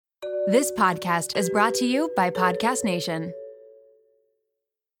This podcast is brought to you by Podcast Nation.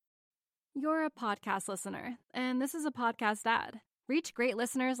 You're a podcast listener, and this is a podcast ad. Reach great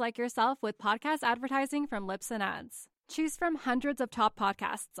listeners like yourself with podcast advertising from Libsyn Ads. Choose from hundreds of top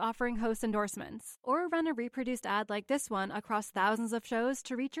podcasts offering host endorsements, or run a reproduced ad like this one across thousands of shows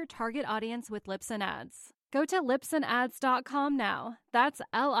to reach your target audience with Libsyn Ads. Go to libsynads.com now. That's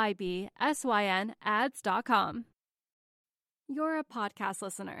LIBSYN ads.com. You're a podcast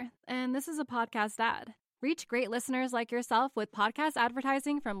listener, and this is a podcast ad. Reach great listeners like yourself with podcast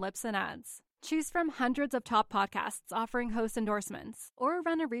advertising from Libsyn Ads. Choose from hundreds of top podcasts offering host endorsements, or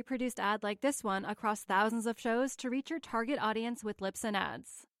run a reproduced ad like this one across thousands of shows to reach your target audience with Libsyn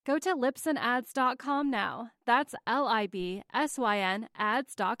Ads. Go to libsynads.com now. That's LIBSYN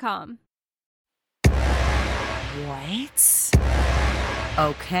ads.com. What?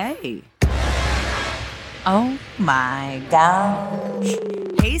 Okay. Oh my gosh.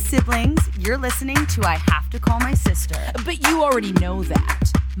 Hey siblings, you're listening to I Have to Call My Sister. But you already know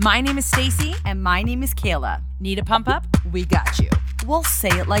that. My name is Stacy. And my name is Kayla. Need a pump up? We got you. We'll say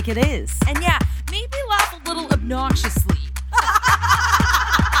it like it is. And yeah, maybe laugh a little obnoxiously.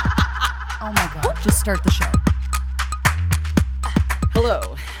 Oh my god, just start the show.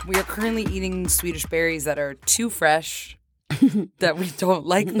 Hello. We are currently eating Swedish berries that are too fresh that we don't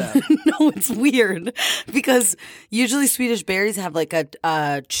like them. No, it's weird because usually Swedish berries have like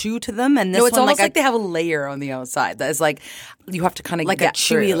a chew to them, and this No, it's one almost like I- they have a layer on the outside that is like you have to kind of like get a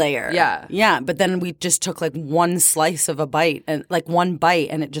chewy through. layer. Yeah. Yeah, but then we just took like one slice of a bite and like one bite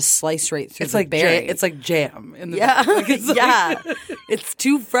and it just sliced right through It's the like berry. it's like jam in the yeah. like it's like- Yeah. It's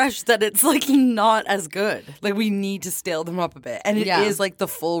too fresh that it's like not as good. Like we need to stale them up a bit. And it Yeah. is like the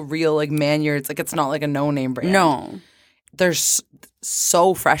full real like Maynards. Like it's not like a no-name brand. No. They're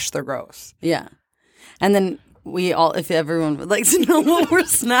so fresh, they're gross. Yeah. And then we all, if everyone would like to know what we're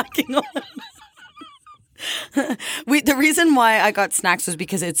snacking on. The reason why I got snacks was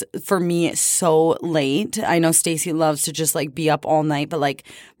because it's, for me, it's so late. I know Stacey loves to just like be up all night, but like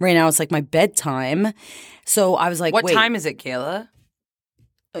right now it's like my bedtime. So I was like, What wait, time is it, Kayla?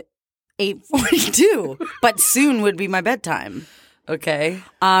 8:42, but soon would be my bedtime. Okay.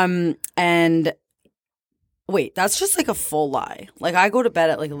 And wait, that's just like a full lie. Like I go to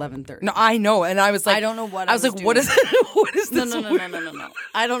bed at like 11:30. No, I know. And I was like, I don't know what I was like, doing. what is what is No, this? no.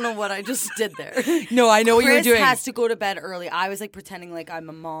 I don't know what I just did there. No, I know what you were Chris doing. has to go to bed early. I was like pretending like I'm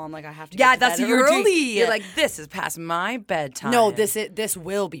a mom, like I have to. Yeah, go to that's bed what you were early. doing. You're like, this is past my bedtime. No, this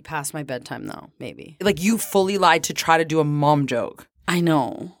will be past my bedtime though. Maybe. like you fully lied to try to do a mom joke. I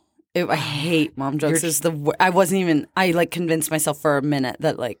know. I hate mom jokes. I wasn't even. I like convinced myself for a minute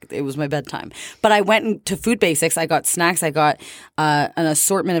that like it was my bedtime. But I went to Food Basics. I got snacks. I got an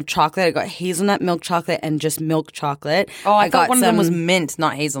assortment of chocolate. I got hazelnut milk chocolate and just milk chocolate. Oh, I thought got one of them was some mint,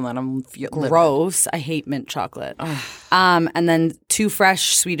 not hazelnut. I'm gross. I hate mint chocolate. And then 2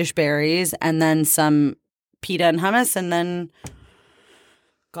 fresh Swedish berries, and then some pita and hummus, and then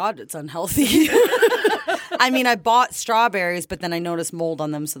God, it's unhealthy. I mean, I bought strawberries, but then I noticed mold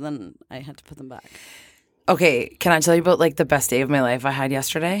on them, so then I had to put them back. Okay, can I tell you about like the best day of my life I had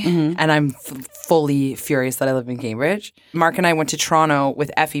yesterday? Mm-hmm. And I'm fully furious that I live in Cambridge. Mark and I went to Toronto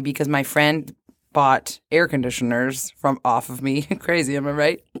with Effie because my friend bought air conditioners from off of me. Crazy, am I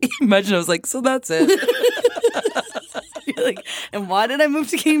right? Imagine I was like, so that's it. You're like, and why did I move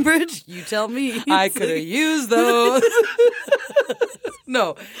to Cambridge? You tell me. I could have used those.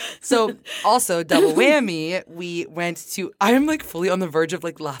 No. So also double whammy, we went to, I am like fully on the verge of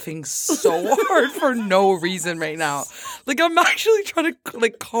like laughing so hard for no reason right now. Like I'm actually trying to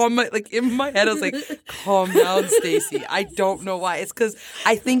like calm my, like in my head I was like, calm down Stacey. I don't know why. It's because,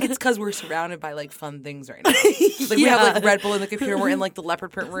 I think it's because we're surrounded by like fun things right now. Like we have like Red Bull in the computer, we're in like the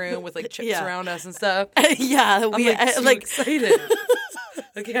leopard print room with like chips around us and stuff. Yeah, I'm like excited.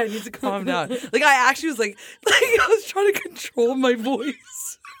 Okay, I need to calm down. Like I actually was like I was trying to control my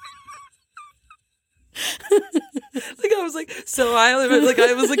voice. Like I was like, so I was like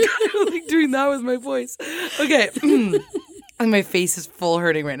kind of like doing that with my voice. Okay. And my face is full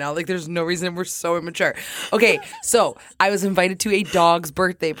hurting right now. Like there's no reason, we're so immature. Okay, so I was invited to a dog's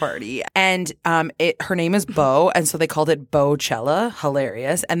birthday party, and her name is Bo, and so they called it Bocella.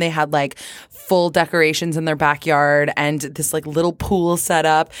 Hilarious. And they had like full decorations in their backyard and this like little pool set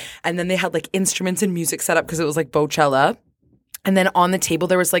up, and then they had like instruments and music set up because it was like Bocella. And then on the table,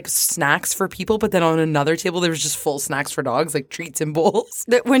 there was like snacks for people, but then on another table, there was just full snacks for dogs, like treats and bowls.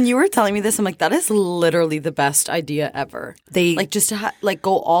 When you were telling me this, I'm like, that is literally the best idea ever. They like just to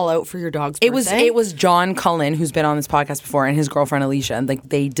go all out for your dog's birthday. It was John Cullen, who's been on this podcast before, and his girlfriend Alicia, and like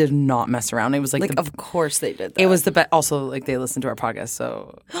they did not mess around. It was like of course they did that. It was the best. Also, like they listened to our podcast,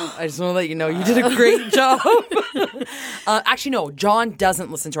 so I just want to let you know you did a great job. Actually, no, John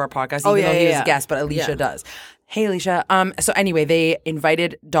doesn't listen to our podcast, even though he was a guest, but Alicia does. Hey, Alicia. So anyway, they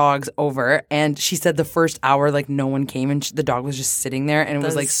invited dogs over, and she said the first hour, like, no one came, and the dog was just sitting there, and it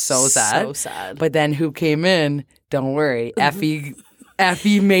was, like, so sad. So sad. But then who came in? Don't worry.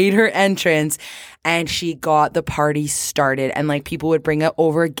 Effie made her entrance, and she got the party started, and, like, people would bring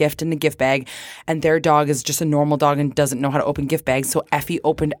over a gift in a gift bag, and their dog is just a normal dog and doesn't know how to open gift bags, so Effie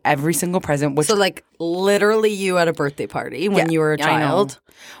opened every single present, which... So, like, literally you at a birthday party when you were a child.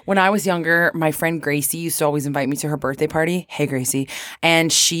 When I was younger, my friend Gracie used to always invite me to her birthday party. Hey, Gracie.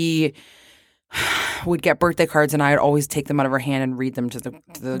 And she would get birthday cards, and I would always take them out of her hand and read them to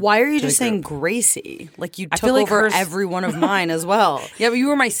the Why are you just saying Gracie? Like, you took like over every one of mine as well. Yeah, but you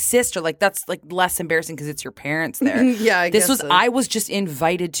were my sister. Like, that's like less embarrassing because it's your parents there. Yeah, I guess so. I was just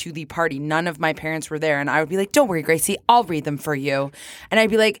invited to the party. None of my parents were there, and I would be like, "Don't worry, Gracie, I'll read them for you." And I'd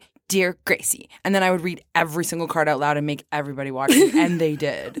be like, "Dear Gracie," and then I would read every single card out loud and make everybody watch it, and they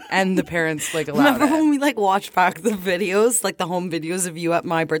did, and the parents like allowed Remember it. when we like watched back the videos, like the home videos of you at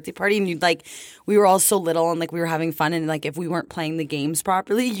my birthday party, and you'd like, we were all so little and like we were having fun, and like if we weren't playing the games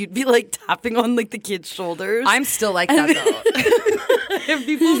properly, you'd be like tapping on like the kids' shoulders. I'm still like that though. If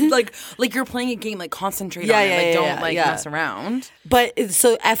people like you're playing a game, like concentrate on it, like don't mess around. But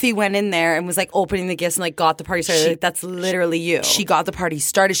so Effie went in there and was like opening the gifts and like got the party started. Like, that's literally you. She got the party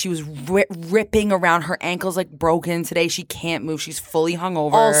started. She was ripping around. Her ankle's like broken today. She can't move. She's fully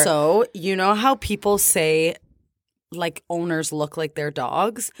hungover. Also, you know how people say like owners look like their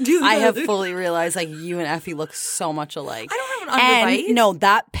dogs? I have fully realized like you and Effie look so much alike. I don't have an underbite. And no,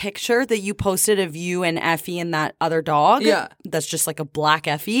 that picture that you posted of you and Effie and that other dog, that's just like a black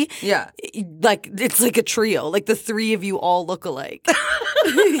Effie. Yeah. Like it's like a trio. Like the three of you all look alike.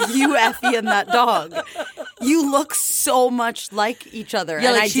 You, Effie, and that dog. You look so much like each other. Yeah,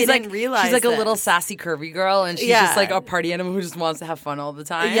 and like I didn't realize she's like this. a little sassy curvy girl, and she's just like a party animal who just wants to have fun all the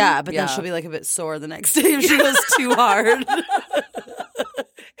time. Yeah, but then she'll be like a bit sore the next day if she goes too hard.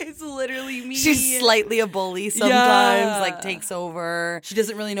 It's literally me. She's slightly a bully sometimes, like takes over. She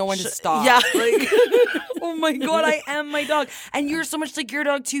doesn't really know when to stop. Yeah. Like, oh my God, I am my dog. And you're so much like your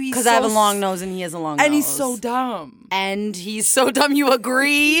dog too. Because I have a long nose and he has a long nose. And he's so dumb. And he's so dumb, you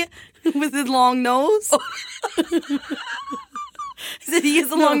agree with his long nose? He said he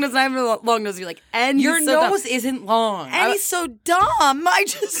has a long nose and I have a long nose. You're like, and your he's so nose dumb. isn't long. And he's so dumb. I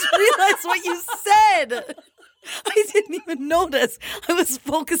just realized what you said. I didn't even notice. I was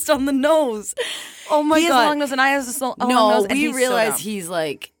focused on the nose. Oh my God. He has a long nose and I have a long nose. No, we realize he's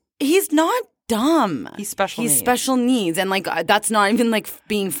like, he's not dumb. He's special He's needs. special needs. And like, that's not even like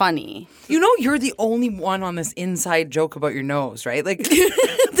being funny. You know, you're the only one on this inside joke about your nose, right? Like,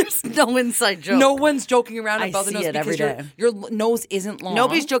 there's no inside joke. no one's joking around I about the see nose it every because day. your nose isn't long.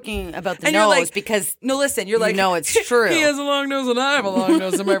 Nobody's joking about the And you're nose like, because no, listen, you're like, know it's true. He has a long nose and I have a long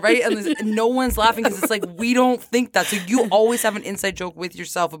nose. Am I right? And no one's laughing because it's like we don't think that. So you always have an inside joke with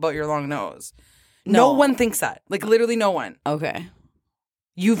yourself about your long nose. No one thinks that. Like literally, no one. Okay.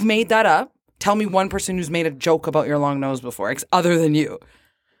 You've made that up. Tell me one person who's made a joke about your long nose before, other than you.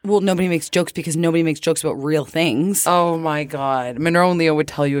 Well, nobody makes jokes because nobody makes jokes about real things. Oh my God, Monroe and Leo would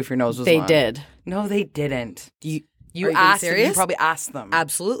tell you if your nose was They long. did. No, they didn't. You You Are you being asked them. You serious? probably asked them.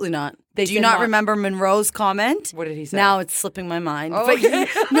 Absolutely not. They Do you did not not. remember Monroe's comment? What did he say? Now it's slipping my mind. Oh, But okay.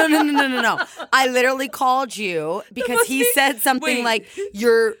 No. I literally called you because he said something Wait. like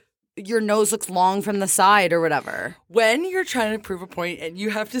your nose looks long from the side or whatever. When you're trying to prove a point and you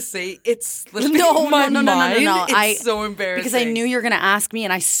have to say it's slipping No, my no. mind, it's I- so embarrassing. Because I knew you were going to ask me,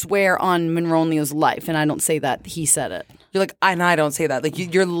 and I swear on Monroe and Leo's life, and I don't say that. He said it. You're like, and I don't say that. Like,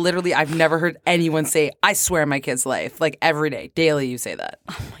 you're literally, I've never heard anyone say, I swear on my kid's life. Like, every day, daily, you say that.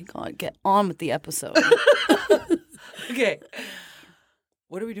 Oh my God, get on with the episode. Okay.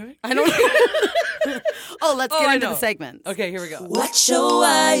 What are we doing? I don't know. Oh, let's get I into know. the segments. Okay, here we go. What show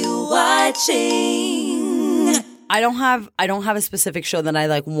are you watching? I don't have a specific show that I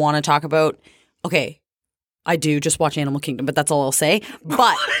like want to talk about. Okay, I do just watch Animal Kingdom, but that's all I'll say.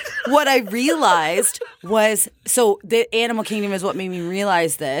 But what I realized was, so the Animal Kingdom is what made me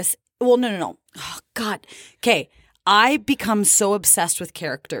realize this. Well, no. Oh God. Okay, I become so obsessed with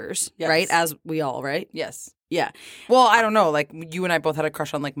characters, Yes. right? As we all, right? Yes. Yeah. Well, I don't know. Like you and I both had a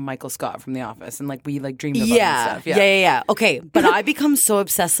crush on like Michael Scott from The Office, and like we like dreamed about him and stuff. Yeah. Okay, but I become so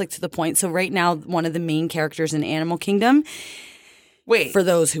obsessed like to the point. So right now, one of the main characters in Animal Kingdom. Wait, For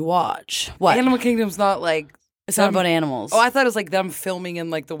those who watch, what? Animal Kingdom's not like It's not about animals. Oh, I thought it was like them filming in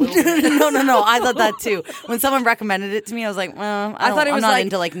like the wilderness. No. I thought that too. When someone recommended it to me, I was like, well, I thought it was I'm not like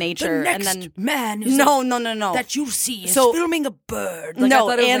into like nature. The next and then man is no. that you see is So- filming a bird. Like, I no,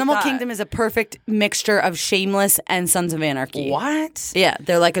 thought it was like Animal that. Kingdom is a perfect mixture of Shameless and Sons of Anarchy. What? Yeah,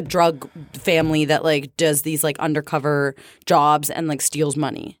 they're like a drug family that like does these like undercover jobs and like steals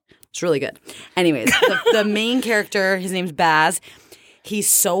money. It's really good. Anyways, the main character, his name's Baz. He's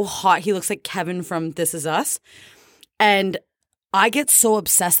so hot. He looks like Kevin from This Is Us. And I get so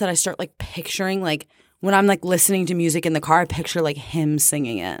obsessed that I start like picturing like when I'm like listening to music in the car, I picture like him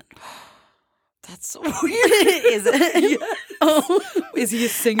singing it. That's so weird. Is it? Is he a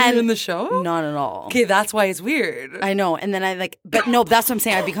singer And- in the show? Not at all. Okay, that's why it's weird. I know. And then I like, but no, that's what I'm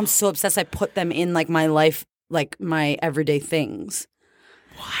saying. I become so obsessed. I put them in like my life, like my everyday things.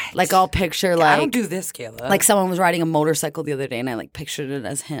 What? Like I'll picture I like, don't do this, Kayla. like someone was riding a motorcycle the other day and I like pictured it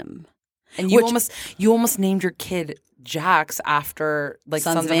as him. and you which- almost named your kid Jax after like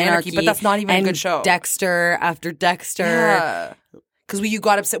Sons of Anarchy, but that's not even and a good show. Dexter after Dexter. Yeah. Because you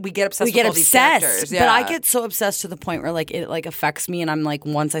got upset. We get obsessed. We with get all these obsessed, characters. but I Yeah. get so obsessed to the point where like it like affects me, and I'm like,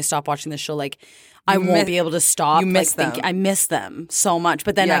 once I stop watching the show, like I You won't miss- be able to stop. you miss like, them. I miss them so much,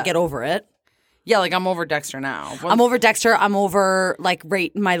 but then I Yeah. get over it. Yeah, like I'm over Dexter now. I'm over Dexter. I'm over like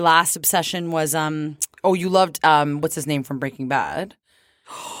my last obsession was Oh, you loved what's his name from Breaking Bad?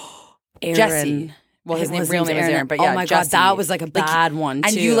 Aaron. Jesse. Well, his real name is Aaron, but yeah, oh my Jesse. god, that was like a bad one too.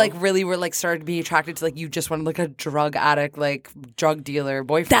 And you like really were like started to be attracted to like you just wanted like a drug addict, like drug dealer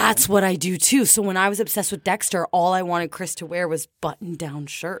boyfriend. That's what I do too. So when I was obsessed with Dexter, all I wanted Chris to wear was button-down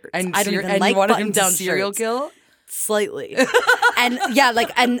shirts. and I don't even and like you wanted him to button-down serial shirts. kill. Slightly. And yeah,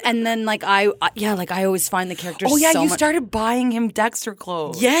 like and then like I always find the characters. Oh yeah, so you much- started buying him Dexter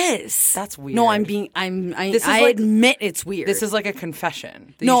clothes. Yes, That's weird. No, I This is I like- admit it's weird. This is like a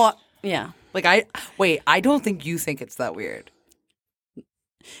confession. that you no, sh- yeah, like I don't think you think it's that weird.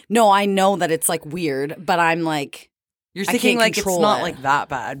 no. I know that it's like weird, but I'm like, You're I thinking can't like it's control not it. like that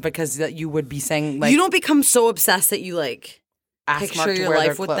bad because that you would be saying like you don't become so obsessed that you like ask picture Mark to your wear their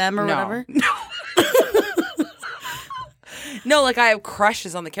life with clo- them or No. whatever. No, like I have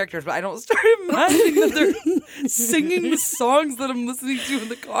crushes on the characters, but I don't start imagining that they're singing the songs that I'm listening to in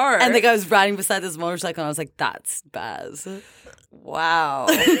the car. And like I was riding beside this motorcycle, and I was like, "That's Baz." wow,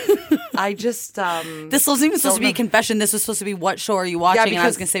 I just This wasn't even supposed to be a confession. This was supposed to be what show are you watching? And I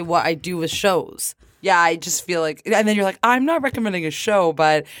was because- gonna say what I do with shows. yeah, I just feel like, and then you're like, I'm not recommending a show,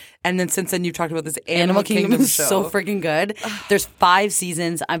 but and then since then you've talked about this Animal Kingdom is show. so freaking good. There's 5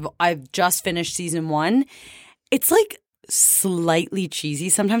 seasons. I've just finished season 1. It's like slightly cheesy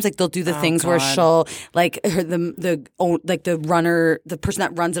sometimes. Like they'll do the things where God. she'll like her the runner, the person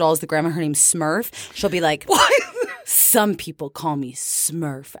that runs it all is the grandma. Her name's Smurf. She'll be like, some people call me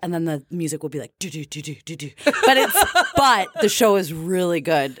Smurf, and then the music will be like do do do do do do. But the show is really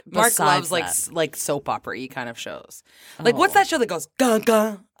good. Mark besides loves that. like soap opera-y kind of shows. Like what's that show that goes gung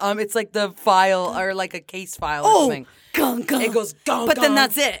gung? It's like the file or like a case file or something. Gung, gung. It goes gung, But then gung.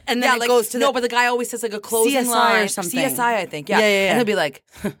 that's it. And then it like, goes to no, the- but the guy always says like a closing CSI line or something. CSI, I think. Yeah, Yeah. And he'll be like,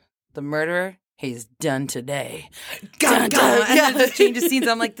 the murderer, he's done today. Dun, Gung, dun. gung. And then it just changes scenes.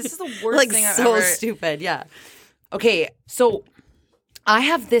 I'm like, this is the worst like thing I've so ever. stupid. Yeah. Okay, so I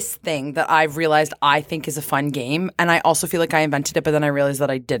have this thing that I've realized I think is a fun game, and I also feel like I invented it, but then I realized that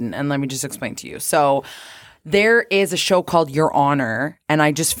I didn't. And let me just explain to you. So there is a show called Your Honor, and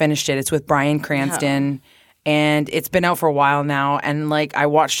I just finished it. It's with Bryan Cranston. And it's been out for a while now, and like I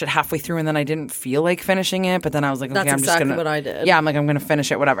watched it halfway through, and then I didn't feel like finishing it. But then I was like, okay, That's I'm just exactly gonna. what I did. Yeah, I'm like, I'm gonna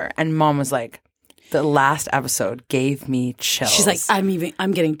finish it, whatever. And Mom was like, the last episode gave me chills. She's like,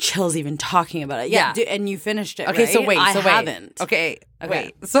 I'm getting chills even talking about it. Yeah. Yeah. And you finished it. Okay, right? so wait, I wait. haven't. Okay,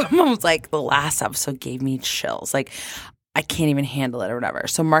 wait. So Mom was like, the last episode gave me chills. Like, I can't even handle it or whatever.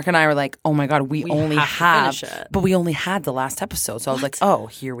 So Mark and I were like, oh my God, we only have to have, finish it. but we only had the last episode. So I was like, oh,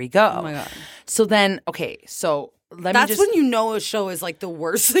 here we go. Oh my God. So then, okay, so let That's me just. when you know a show is like the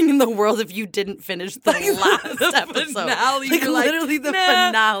worst thing in the world if you didn't finish the last episode. finale, Like you're like, literally the "Nah,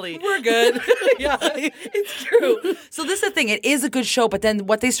 finale. We're good. Yeah, it's true. So this is the thing. It is a good show, but then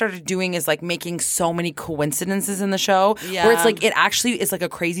what they started doing is like making so many coincidences in the show where it's Yeah. like it actually is like a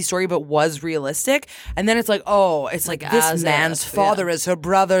crazy story, but was realistic. And then it's like, oh, it's like this as man's if, father is her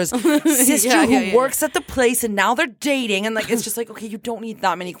brother's sister Yeah, who yeah, yeah. works at the place, and now they're dating. And like it's just like, okay, you don't need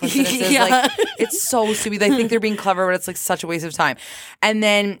that many coincidences. Yeah. Like it's so stupid. They think they're being clever, but it's like such a waste of time. And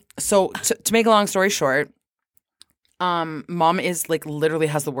then so to make a long story short. Mom is like literally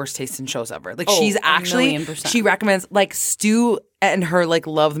has the worst taste in shows ever. Like Oh, she's a actually, million%. she recommends like Stu and her like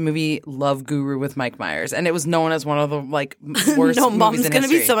love the movie Love Guru with Mike Myers, and it was known as one of the like worst No, movies mom's in gonna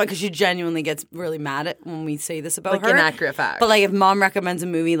be history. so mad because she genuinely gets really mad at when we say this about Like her. inaccurate facts. But like if mom recommends a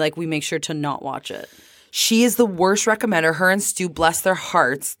movie, like we make sure to not watch it. She is the worst recommender. Her and Stu, bless their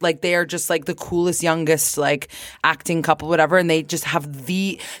hearts, like they are just like the coolest, youngest, like acting couple, whatever. And they just have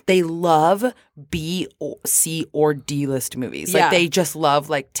they love B, or C, or D list movies. Like Yeah. they just love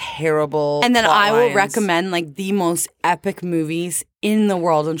like terrible. And then plot I will lines. recommend like the most epic movies in the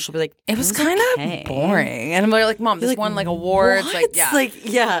world, and she'll be like, It was kind of boring, and I'm like, Mom, this won like awards, What? like yeah. Like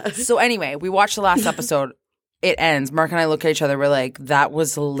yeah. So anyway, we watched the last episode. It ends. Mark and I look at each other. We're like, that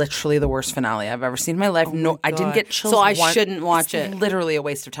was literally the worst finale I've ever seen in my life. I didn't get chills. So I shouldn't watch It's it. literally a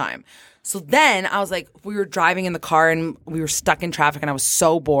waste of time. So then I was like, we were driving in the car and we were stuck in traffic and I was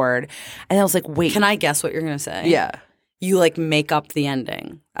so bored. And I was like, wait. Can I guess what you're gonna say? Yeah. You like make up the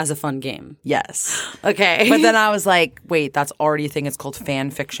ending as a fun game. Yes. Okay. But then I was like, wait, that's already a thing. It's called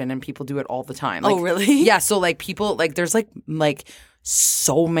fan fiction and people do it all the time. Like, Oh, really? Yeah. So like people, like there's like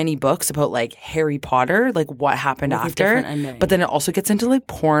so many books about like Harry Potter, like what happened With a after. different ending. But then it also gets into like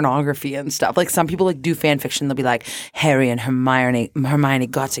pornography and stuff. Like some people like do fan fiction. They'll be like, Harry and Hermione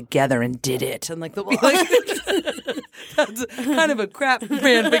got together and did it. And like they'll be like, that's kind of a crap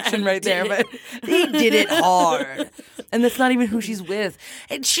fan fiction right there. But they did it hard. And that's not even who she's with.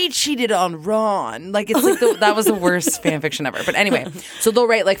 And she cheated on Ron. Like it's like that was the worst fan fiction ever. But anyway, so they'll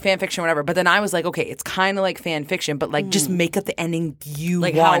write like fan fiction or whatever. But then I was like, okay, it's kind of like fan fiction, but like just make up the ending you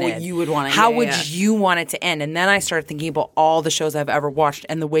Like how wanted. you would want it. How Yeah, would yeah. you want it to end? And then I started thinking about all the shows I've ever watched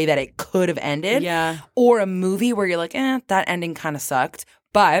and the way that it could have ended. Yeah. Or a movie where you're like, that ending kind of sucked.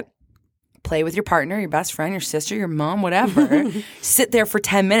 But play with your partner, your best friend, your sister, your mom, whatever. Sit there for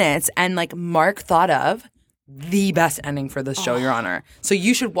 10 minutes and like Mark thought of the best ending for this show, Your Honor. So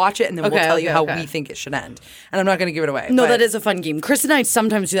you should watch it and then we'll Okay, tell you okay, how okay. we think it should end. And I'm not going to give it away. No, but that is a fun game. Chris and I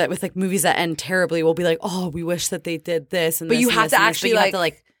sometimes do that with like movies that end terribly. We'll be like, oh, we wish that they did this and But this you and have this to and this, actually, but you like- have to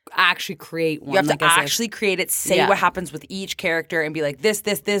like actually create one. You have to like, as if- actually create it, say Yeah. what happens with each character, and be like, this,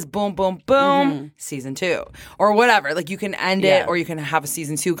 boom, boom, boom, season 2. Or whatever. Like, you can end Yeah. it, or you can have a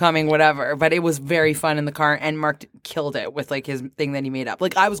season 2 coming, whatever. But it was very fun in the car, and Mark killed it with, like, his thing that he made up.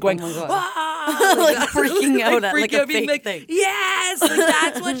 Like, I was going, "Ah!" Like, freaking out at, like, a being fake thing. yes, like,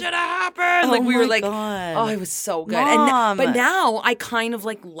 that's what should have happened. Like, we were my like, God. oh, it was so good. Mom. But now, I kind of,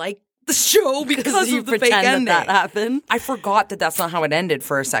 like the show because you of the fake pretend ending. that happened. I forgot that that's not how it ended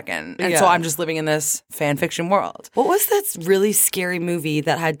for a second. And Yeah. so I'm just living in this fan fiction world. What was that really scary movie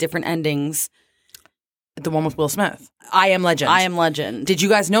that had different endings? The one with Will Smith. I Am Legend. I Am Legend. Did you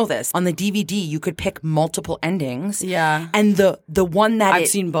guys know this? On the DVD, you could pick multiple endings. Yeah. And the one that I've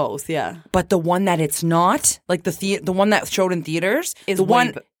seen both, yeah. but the one that it's not, like the one that showed in theaters Is the way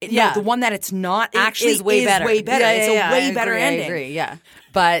one be- yeah. the one that it's not It actually is way better. Way better. Yeah, It's yeah, a way I better agree, ending. I agree, yeah.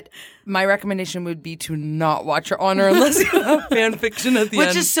 But my recommendation would be to not watch Your Honor unless you have fan fiction at the end.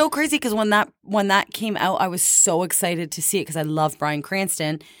 Which is so crazy because when that came out, I was so excited to see it because I love Bryan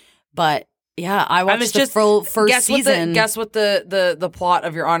Cranston. But yeah, I And it's watched the just full first guess season. Guess what the plot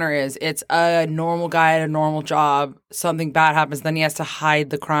of Your Honor is? It's a normal guy at a normal job. Something bad happens, then he has to hide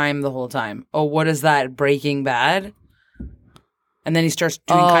the crime the whole time. Oh, what is that? Breaking Bad? And then he starts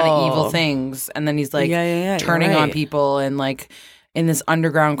doing kind of evil things, and then he's like Yeah, turning you're on right. people and like in this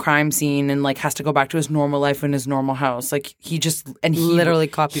underground crime scene, and like has to go back to his normal life in his normal house. Like he Literally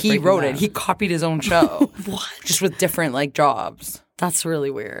copied He Breaking wrote Bad. it. He copied his own show. What? Just with different like jobs. That's really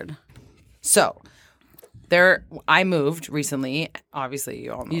weird. So, I moved recently. Obviously,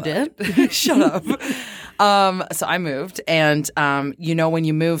 you all know You that. did? Shut up. So I moved, and you know when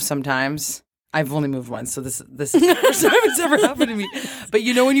you move, sometimes I've only moved once, so this is the first time it's ever happened to me. But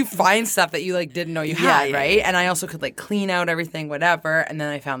you know when you find stuff that you like didn't know you had, yeah, right? And I also could like clean out everything, whatever. And then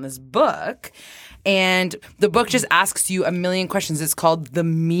I found this book, and the book just asks you a million questions. It's called The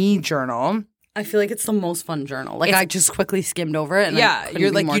Me Journal. I feel like it's the most fun journal. Like I just quickly skimmed over it. And Yeah, I couldn't you're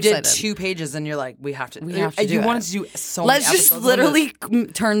be like more you did excited. 2 pages, and you're like, we have to do You it. wanted to do so. Let's many just episodes on this. literally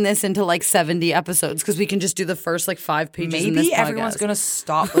turn this into like 70 episodes because we can just do the first like 5 pages. in this Maybe everyone's podcast. going to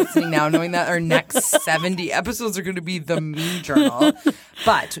stop listening now, knowing that our next 70 episodes are going to be the Me Journal.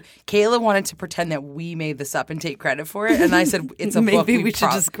 But Kayla wanted to pretend that we made this up and take credit for it, and I said it's a book. Maybe we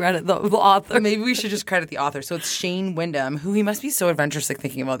should just credit the author. Maybe we should just credit the author. So it's Shane Wyndham, who he must be so adventurous, like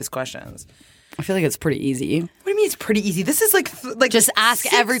thinking of all these questions. I feel like it's pretty easy. What do you mean it's pretty easy? This is like Just ask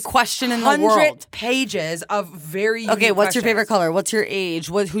every question in the world. 600 pages of very Okay, unique what's your favorite questions. color? What's your age?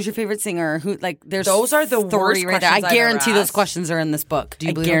 Who's your favorite singer? Who like there's Those are the 30 worst right there. I questions I've ever guarantee those asked. questions are in this book. Do you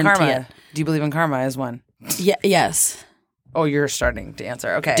I believe in guarantee karma? it. Do you believe in karma is one. Yes. Oh, you're starting to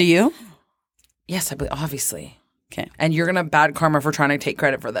answer. Okay. Do you? Yes, I believe, obviously. Okay. And you're going to have bad karma for trying to take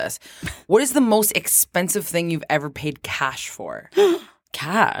credit for this. What is the most expensive thing you've ever paid cash for?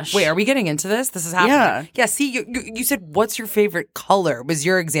 Cash. Wait, are we getting into this? This is happening. Yeah. Yeah, see, you said, what's your favorite color was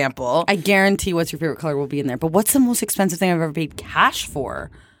your example. I guarantee what's your favorite color will be in there. But what's the most expensive thing I've ever paid cash for?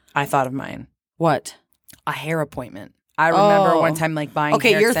 I thought of mine. What? A hair appointment. I remember one time buying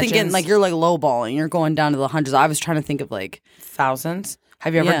Okay, hair you're extensions. thinking you're lowballing. You're going down to the hundreds. I was trying to think of thousands.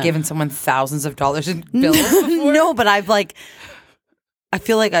 Have you ever Yeah. given someone thousands of dollars in bills before? No, but I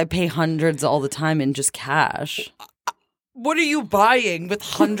feel like I pay hundreds all the time in just cash. What are you buying with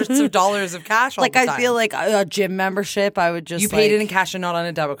hundreds of dollars of cash all the time? I feel like a gym membership, I would just You paid it in cash and not on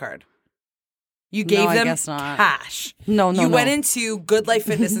a debit card. You No, gave I them guess not. cash. No. You went into Good Life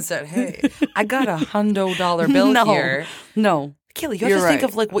Fitness and said, "Hey, I got $100 bill No. here." No. Kayla, you have You're to think right.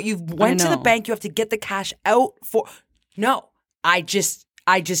 of what you went to the know. bank. You have to get the cash out for. No, I just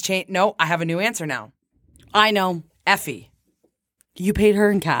changed. No, I have a new answer now. I know. Effie. You paid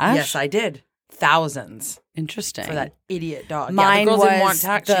her in cash? Yes, I did. Thousands Interesting. for that idiot dog. Mine the girl was didn't want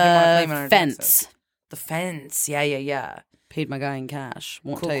tax. She didn't want to claim it on the her fence. taxes. The fence. Yeah. Paid my guy in cash.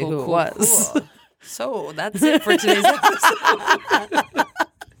 Won't Cool, tell you cool, who cool, it was. cool. So that's it for today's episode.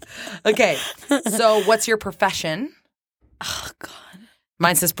 Okay, so what's your profession? Oh, God.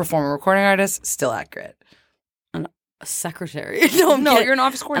 Mine says performer, recording artist. Still accurate. A secretary. No, I'm kidding. you're an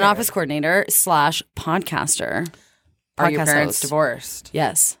office An coordinator. office coordinator / podcaster. Are your Podcast parents host. divorced?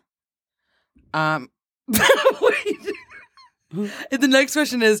 Yes. Wait. The next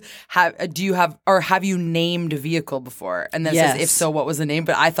question is: have you named a vehicle before? And then it says, Yes. if so, what was the name?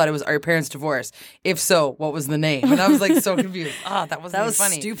 But I thought it was, are your parents divorced? If so, what was the name? And I was so confused. That wasn't That was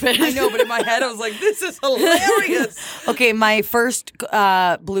funny. stupid. I know, but in my head, I was like, this is hilarious. Okay, my first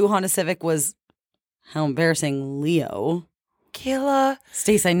blue Honda Civic was, how embarrassing, Leo. Kayla,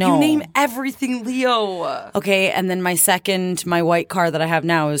 Stace, I know. you name everything Leo. Okay, and then my white car that I have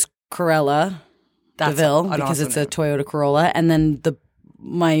now is Corolla DeVille an because awesome it's name. a Toyota Corolla, and then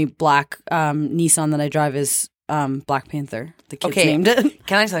my black Nissan that I drive is Black Panther. The kids Okay. named it.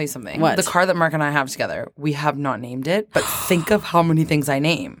 Can I tell you something? What? The car that Mark and I have together, we have not named it, but think of how many things I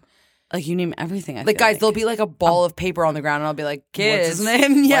name. Like you name everything. I Like, feel guys, there'll be a ball of paper on the ground, and I'll be like, kids, what's his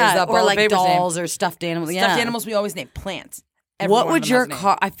name? what is Yeah, that ball or of like paper's name? dolls or stuffed animals. Stuffed yeah. animals, we always name plants. Every What one of would them your has a name.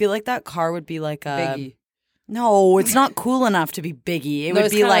 car? I feel like that car would be like a Biggie. No, it's not cool enough to be Biggie. It No, would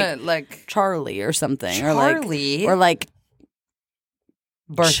it's be kinda like Charlie or something, Charlie? or like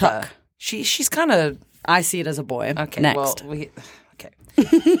Bertha. Chuck. She's kind of I see it as a boy. okay. Next. Well, okay.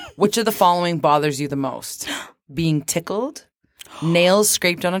 Which of the following bothers you the most? Being tickled, nails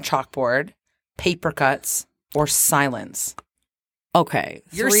scraped on a chalkboard, paper cuts, or silence? Okay,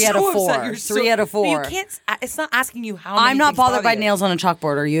 You're 3 out so of 4. upset. You're 3 out of 4. You can't. It's not asking you how. Many I'm not things bothered bother by you. nails on a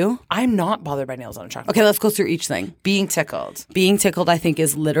chalkboard. Are you? I'm not bothered by nails on a chalkboard. Okay, let's go through each thing. Being tickled. Being tickled, I think,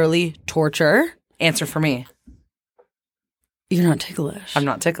 is literally torture. Answer for me. You're not ticklish. I'm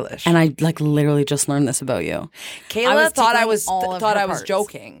not ticklish. And I literally just learned this about you. Kayla I was thought I tickling was all of thought her I was parts.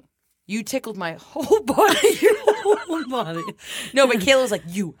 joking. You tickled my whole body. Your whole body. No, but Kayla was like,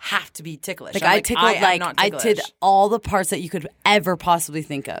 you have to be ticklish. Like I'm I tickled, am not I ticklish. did all the parts that you could ever possibly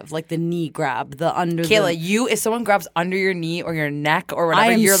think of, like the knee grab, the under. Kayla, the, if someone grabs under your knee or your neck or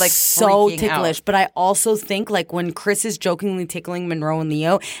whatever, I am you're so freaking ticklish. out. But I also think when Chris is jokingly tickling Monroe and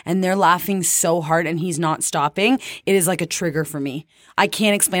Leo, and they're laughing so hard and he's not stopping, it is like a trigger for me. I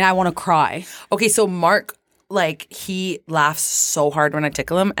can't explain. I want to cry. Okay, so Mark, he laughs so hard when I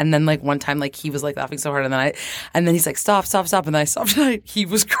tickle him, and then one time he was laughing so hard, and then he's like, stop, and then I stopped, and he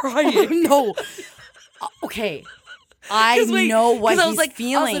was crying. No. Okay. I know what I he's was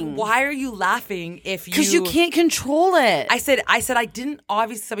feeling. I was like, why are you laughing if you? Because you can't control it. I said I didn't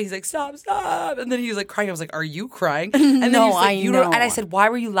obviously. He's like, stop, and then he was crying. I was like, are you crying? And then No, he was like, I you know. know. And I said, why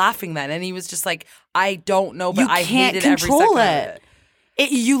were you laughing then? And he was just like, I don't know, but You I can't hated every control second of it.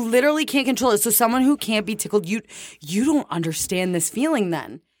 You literally can't control it. So someone who can't be tickled, you don't understand this feeling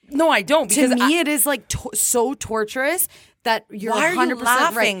then. No, I don't. To Because me, it is so torturous that you're Why are you 100%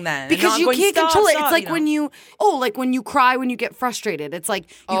 laughing right. then? Because Not you going, can't "Stop, control it. stop," It's like you know? when you cry when you get frustrated. It's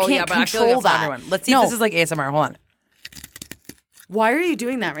like you oh can't yeah, but control I feel like that's that. for everyone. Let's see No. if this is like ASMR. Hold on. Why are you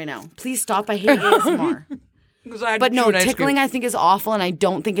doing that right now? Please stop. I hate ASMR. But no, tickling I think is awful, and I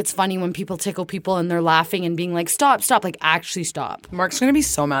don't think it's funny when people tickle people and they're laughing and being like, stop, like actually stop. Mark's gonna be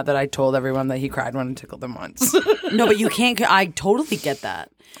so mad that I told everyone that he cried when I tickled him once. No, but you can't. I totally get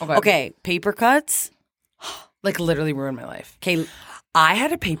that. Okay. Okay, paper cuts. Literally ruined my life. Okay, I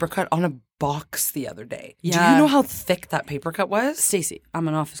had a paper cut on a box the other day. Do Yeah. you know how thick that paper cut was? Stacey, I'm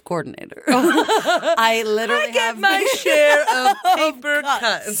an office coordinator. I literally have my share of paper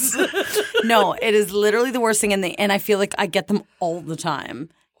cuts. No, it is literally the worst thing, and I feel like I get them all the time.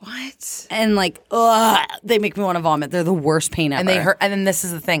 What? And like, ugh, they make me want to vomit. They're the worst pain ever. And they hurt. And then this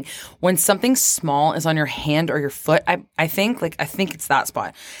is the thing: when something small is on your hand or your foot, I think it's that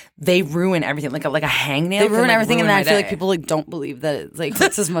spot. They ruin everything, like a hangnail. They ruin can, everything, and ruin I my feel like day. people like don't believe that it like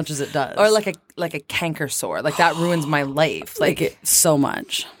hurts as much as it does, or like a canker sore, like that ruins my life. like it so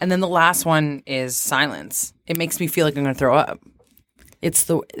much. And then the last one is silence. It makes me feel like I'm going to throw up.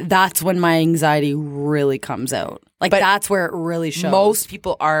 That's when my anxiety really comes out. Like that's where it really shows. Most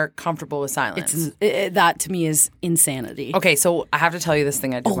people are comfortable with silence. That to me is insanity. Okay, so I have to tell you this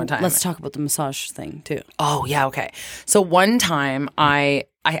thing I did one time. Let's talk about the massage thing too. Oh, yeah, okay. So one time I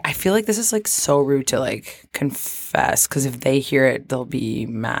feel like this is like so rude to like confess, because if they hear it, they'll be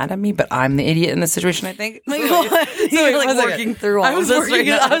mad at me, but I'm the idiot in this situation, I think. You're like one second. working through all of this right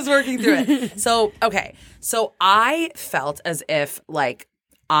now. I was working through it. So, okay. So I felt as if like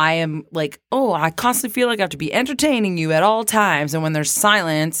I am like, oh, I constantly feel like I have to be entertaining you at all times. And when there's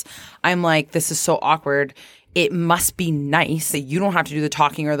silence, I'm like, this is so awkward. It must be nice that you don't have to do the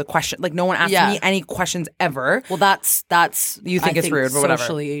talking or the question. Like no one asks me any questions ever. Well, that's you think it's rude, but whatever.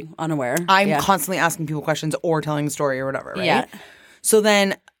 Socially unaware. I'm constantly asking people questions or telling the story or whatever, right? Yeah. So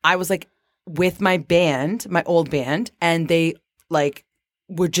then I was like with my band, my old band, and they like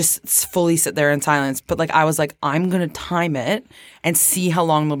would just fully sit there in silence. But like I was like, I'm gonna time it and see how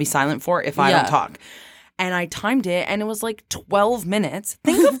long they'll be silent for if I don't talk. And I timed it, and it was like 12 minutes.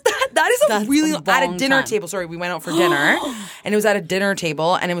 Think of that. That is That's really a at a long dinner time. table. Sorry, we went out for dinner, and it was at a dinner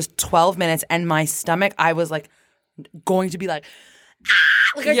table, and it was 12 minutes. And my stomach, I was like going to be like,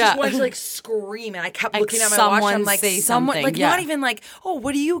 like I just wanted to like scream, and I kept Like looking at my watch. I'm someone like, say someone, something, like yeah. not even like, oh,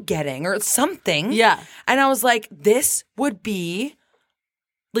 what are you getting or something? Yeah. And I was like, this would be.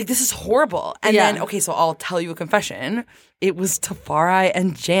 Like, this is horrible. And Yeah. then, okay, so I'll tell you a confession. It was Tafari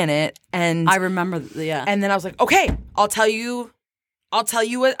and Janet, and I remember. and then I was like, okay, I'll tell you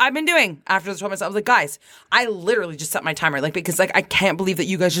what I've been doing after the 12 minutes. I was like, guys, I literally just set my timer, like, because like I can't believe that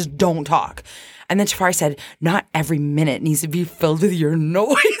you guys just don't talk. And then Tafari said, not every minute needs to be filled with your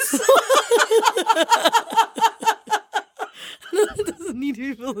noise. It doesn't need to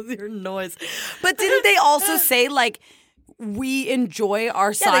be filled with your noise. But didn't they also say like we enjoy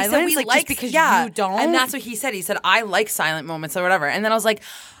our silence? They said we like like just because you don't. And that's what he said. He said, I like silent moments or whatever. And then I was like,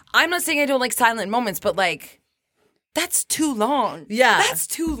 I'm not saying I don't like silent moments, but like, that's too long. Yeah. That's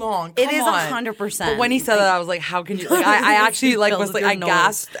too long. It Come is on. 100%. But when he said that, I was like, how can you? Like, I actually like was like, I Your nose.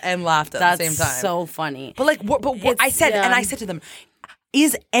 gasped and laughed at That's the same time. so funny. But like, what I It's- said, and yeah. I said to them,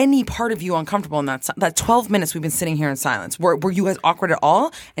 is any part of you uncomfortable in that 12 minutes we've been sitting here in silence? Were you guys awkward at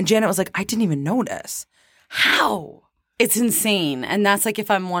all? And Janet was like, I didn't even notice. How? It's insane, and that's like if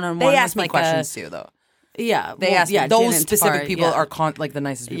I'm one-on-one. They asked with me like questions too, though. Yeah, They asked me. Those Janet and specific Tafari, people yeah. are like the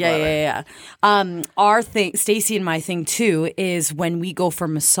nicest people ever. Yeah. Our thing, Stacey and my thing too, is when we go for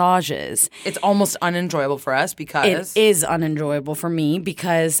massages. It's almost unenjoyable for us because It is unenjoyable for me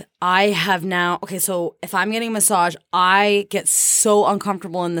because I have now. Okay, so if I'm getting a massage, I get so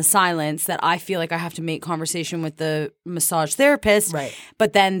uncomfortable in the silence that I feel like I have to make conversation with the massage therapist. Right.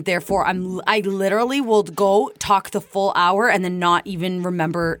 But then, therefore, I literally will go talk the full hour and then not even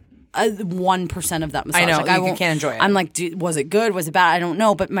remember 1% of that massage. I know, Like, you won't- can't enjoy it. I'm like, was it good? Was it bad? I don't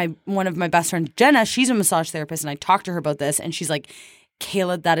know. But one of my best friends, Jenna, she's a massage therapist, and I talked to her about this, and she's like,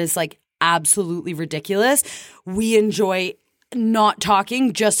 Kayla, that is like absolutely ridiculous. We enjoy not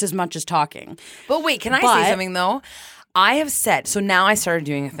talking just as much as talking. But wait, can I But- say something though? I have said, so now I started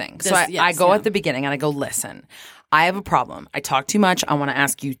doing a thing. So I go at the beginning and I go, listen, I have a problem. I talk too much. I want to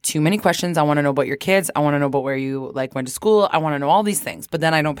ask you too many questions. I want to know about your kids. I want to know about where you like went to school. I want to know all these things. But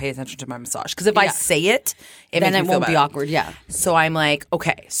then I don't pay attention to my massage. Because if I say it, Then makes me it feel won't be better. awkward. Yeah. So I'm like,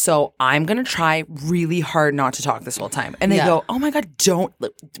 okay, so I'm going to try really hard not to talk this whole time. And they Yeah. go, oh my God,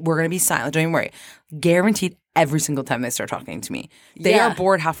 we're going to be silent. Don't even worry. Guaranteed every single time they start talking to me. They Yeah. are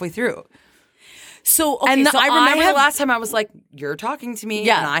bored halfway through. So, okay, And so I remember have- the last time I was like, you're talking to me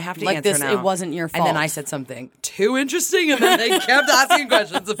Yeah, and I have to like answer this, now. it wasn't your And then fault. I said something too interesting and then they kept asking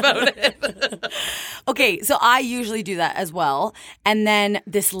questions about it. Okay, so I usually do that as well. And then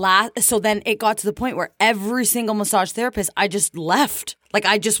so then it got to the point where every single massage therapist, I just left. Like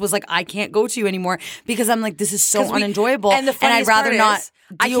I just was like, I can't go to you anymore because I'm like, this is so 'Cause we- unenjoyable, and the I'd funniest rather part not is,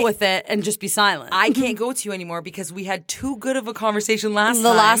 I deal can't- with it and just be silent. I can't go to you anymore because we had too good of a conversation last the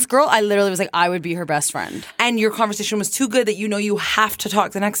time. last girl, I literally was like, I would be her best friend. And your conversation was too good that you know you have to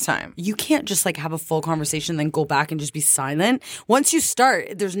talk the next time. You can't just like have a full conversation, then go back and just be silent. Once you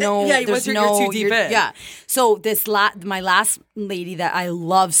start, there's no, Yeah, there's once you're no, too deep in. Yeah. So this my last lady that I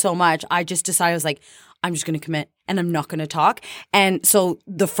love so much, I just decided I was like, I'm just going to commit and I'm not going to talk. And so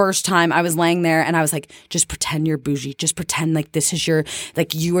the first time I was laying there and I was like, just pretend you're bougie. Just pretend like this is your,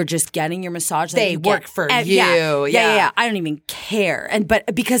 like you are just getting your massage. They you work get. for And you. Yeah. I don't even care.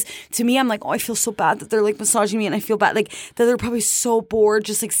 But because to me, I'm like, oh, I feel so bad that they're like massaging me and I feel bad like that they're probably so bored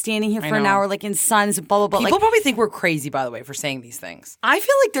just like standing here for an know. hour like in suns and blah, blah, blah. People Like, probably think we're crazy, by the way, for saying these things. I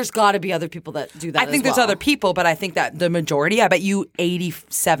feel like there's got to be other people that do that I think as there's well. other people, but I think that the majority, I bet you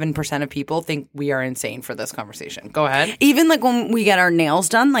 87% of people think we are insane for this conversation. Go ahead. Even like when we get our nails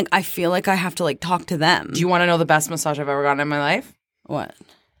done, like I feel like I have to like talk to them. Do you want to know the best massage I've ever gotten in my life? What?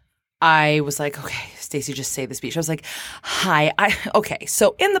 I was like, okay, Stacey, just say the speech. I was like, hi, okay,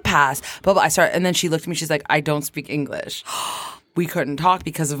 so in the past, blah, blah, I started, and then she looked at me, she's like, I don't speak English. We couldn't talk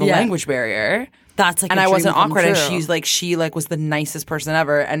because of a Yeah. language barrier. That's like And a I dream wasn't come awkward, and true. she was the nicest person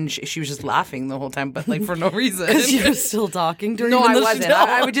ever, and she was just laughing the whole time, but like for no reason. Because you were still talking to her. No, even I though she wasn't. didn't.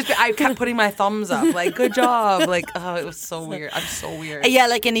 I would just. I kept putting my thumbs up, like "good job." Like, oh, it was so weird. I'm so weird. Yeah,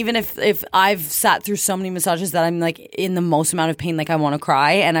 like, and even if I've sat through so many massages that I'm like in the most amount of pain, like I want to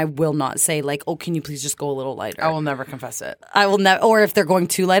cry, and I will not say like, oh, can you please just go a little lighter? I will never confess it. I will never. Or if they're going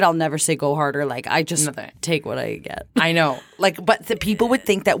too light, I'll never say go harder. Like I just Nothing. take what I get. I know. Like, but the people would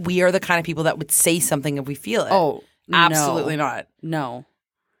think that we are the kind of people that would say something if we feel it. Oh, no. absolutely not. No.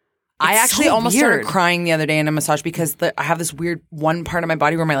 I It's actually so almost started weird. crying the other day in a massage because I have this weird one part of my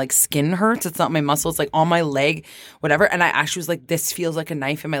body where my like skin hurts. It's not my muscle. It's like on my leg, whatever. And I actually was like, this feels like a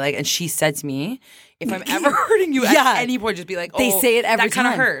knife in my leg. And she said to me, if I'm ever hurting you Yeah. at any point, just be like, oh, They say it every that kind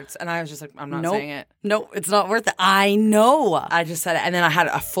of time. hurts. And I was just like, I'm not Nope. saying it. No, it's not worth it. I know. I just said it. And then I had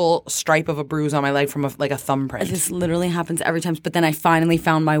a full stripe of a bruise on my leg from like a thumbprint. This literally happens every time. But then I finally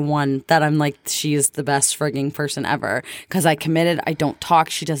found my one that I'm like, she is the best frigging person ever. Because I committed. I don't talk.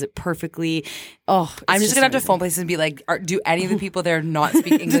 She does it perfectly. Oh, I'm just going to have to amazing. phone places and be like, do any of the people there not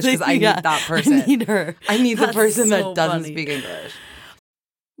speak English? Because I need Yeah, that person. I need her. I need the That's person so that doesn't funny. speak English.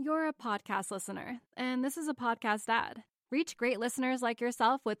 You're a podcast listener, and this is a podcast ad. Reach great listeners like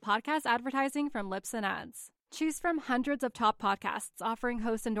yourself with podcast advertising from Lips and Ads. Choose from hundreds of top podcasts offering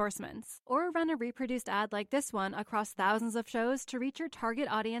host endorsements, or run a reproduced ad like this one across thousands of shows to reach your target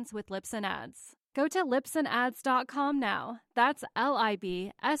audience with Lips and Ads. Go to lipsandads.com now. That's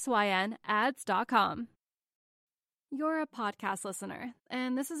LIBSYN ads.com. You're a podcast listener,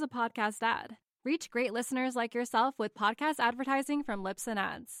 and this is a podcast ad. Reach great listeners like yourself with podcast advertising from Lips and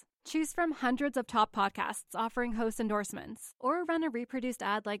Ads. Choose from hundreds of top podcasts offering host endorsements, or run a reproduced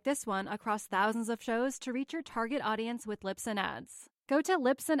ad like this one across thousands of shows to reach your target audience with Lips and Ads. Go to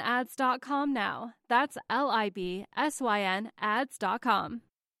lipsandads.com now. That's LIBSYN ads.com.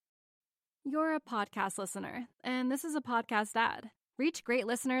 You're a podcast listener, and this is a podcast ad. Reach great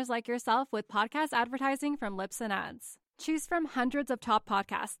listeners like yourself with podcast advertising from Lips and Ads. Choose from hundreds of top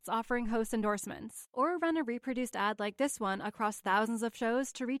podcasts offering host endorsements, or run a reproduced ad like this one across thousands of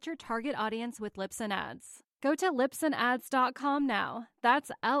shows to reach your target audience with Lips and Ads. Go to lipsandads.com now.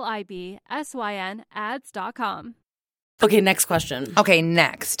 That's LIBSYN ads.com. Okay, next question. Okay,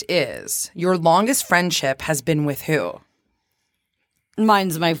 next is your longest friendship has been with who?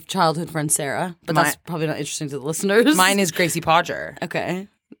 Mine's my childhood friend Sarah, but that's probably not interesting to the listeners. Mine is Gracie Podger. Okay.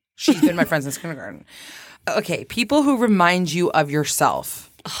 She's been my friend since kindergarten. Okay, people who remind you of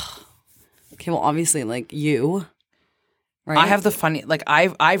yourself. Okay, well, obviously, like you. Right? I have the funny, like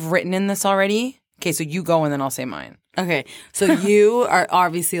I've written in this already. Okay, so you go and then I'll say mine. Okay, so you are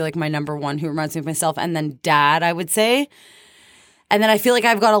obviously like my number one who reminds me of myself, and then dad, I would say. And then I feel like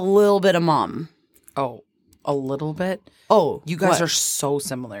I've got a little bit of mom. Oh, a little bit? Oh, You guys what? are so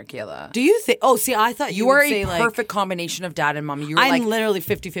similar, Kayla. Do you think? Oh, see, I thought you You are would a say, like, perfect combination of dad and mom. You're I'm like literally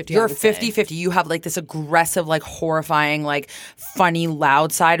 50-50. You're 50-50. You have like this aggressive, like horrifying, like funny,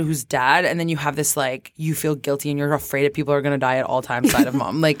 loud side who's dad, and then you have this like you feel guilty and you're afraid that people are gonna die at all times side of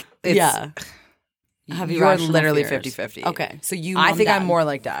mom. Like it's, Yeah. Have you're irrational literally fears. 50-50. Okay, so you. I mom, think dad. I'm more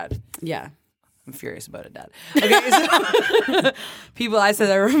like dad. Yeah. I'm furious about it, dad. Okay, so people I said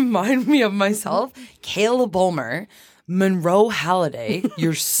that remind me of myself. Caleb Bulmer, Monroe Halliday,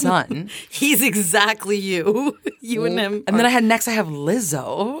 your son. He's exactly you. You and him. And then I have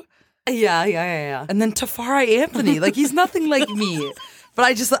Lizzo. Yeah. And then Tafari Anthony. Like, he's nothing like me. But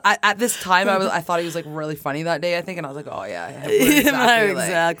I just at this time I thought he was like really funny that day. I think, and I was like, oh yeah, we're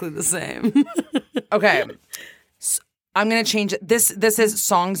exactly the same. Okay, so I'm gonna change it. This is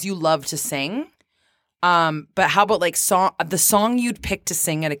songs you love to sing. But how about like the song you'd pick to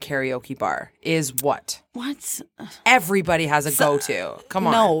sing at a karaoke bar is what? What? Everybody has a go-to. Come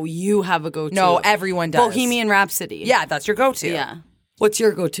on. No, you have a go-to. No, everyone does. Bohemian Rhapsody. Yeah, that's your go-to. Yeah. What's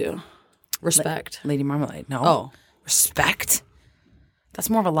your go-to? Respect. Lady Marmalade. No. Oh. Respect? That's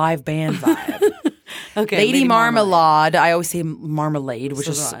more of a live band vibe. Okay. Lady Marmalade. I always say Marmalade, which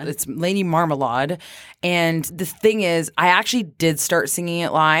So do I. it's Lady Marmalade. And the thing is, I actually did start singing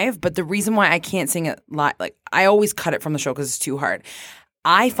it live, but the reason why I can't sing it live, like I always cut it from the show because it's too hard.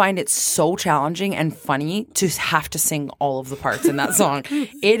 I find it so challenging and funny to have to sing all of the parts in that song.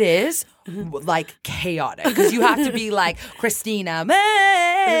 It is like chaotic because you have to be like Christina,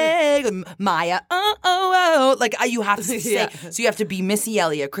 Meg, Maya, like you have to say. Yeah. So you have to be Missy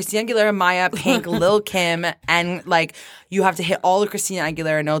Elliott, Christina Aguilera, Maya, Pink, Lil Kim, and like you have to hit all the Christina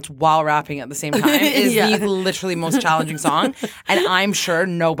Aguilera notes while rapping at the same time. It is Yeah. the literally most challenging song, and I'm sure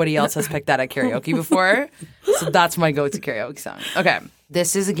nobody else has picked that at karaoke before. So that's my go-to karaoke song. Okay,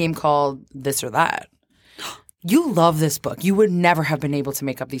 this is a game called This or That. You love this book. You would never have been able to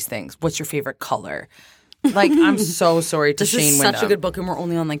make up these things. What's your favorite color? Like, I'm so sorry to This Shane is Wyndham. such a good book, and we're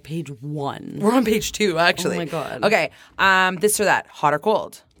only on like page 1. We're on page 2, actually. Oh my God. Okay, this or that, hot or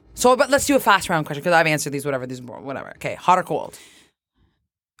cold? So, but let's do a fast round question because I've answered these, whatever. Okay, hot or cold?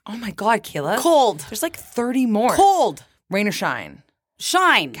 Oh my God, Kayla. Cold. There's like 30 more. Cold. Rain or shine?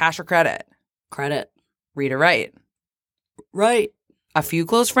 Shine. Cash or credit? Credit. Read or write? Right. A few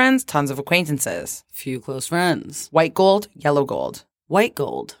close friends, tons of acquaintances. Few close friends. White gold, yellow gold. White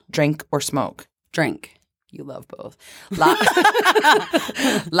gold. Drink or smoke? Drink. You love both.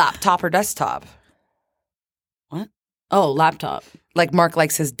 Laptop or desktop? What? Oh, laptop. Like Mark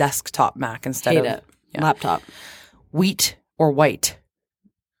likes his desktop Mac instead Hate of it. Yeah. Laptop. Wheat or white?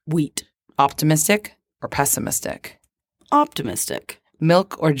 Wheat. Optimistic or pessimistic? Optimistic.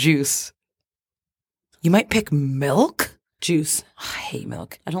 Milk or juice? You might pick milk? Juice. I hate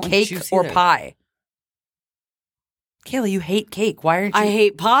milk. I don't like Cake juice or either. pie? Kayla, you hate cake. Why aren't you? I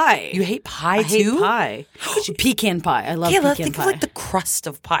hate pie. You hate pie I hate too? pie. Pecan pie. I love Kayla, pecan think pie. of like the crust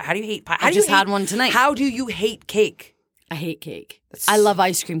of pie. How do you hate pie? How I do you just hate- had one tonight. How do you hate cake? I hate cake. I love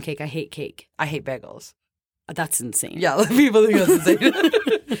ice cream cake. I hate cake. I hate bagels. That's insane. Yeah, people think that's insane.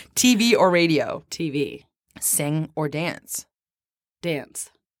 TV or radio? TV. Sing or dance? Dance.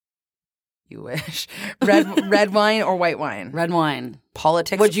 You wish. Red wine or white wine? Red wine.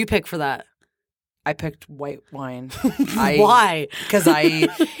 Politics. What'd you pick for that? I picked white wine. Why? Because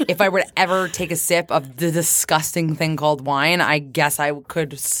if I were to ever take a sip of the disgusting thing called wine, I guess I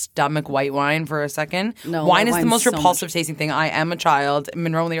could stomach white wine for a second. No, wine white is the wine's most so repulsive tasting thing. I am a child.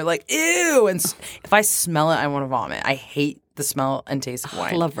 Monroe and they are like, ew. And if I smell it, I want to vomit. I hate the smell and taste of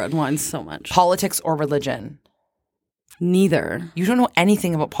wine. I love red wine so much. Politics or religion? Neither. You don't know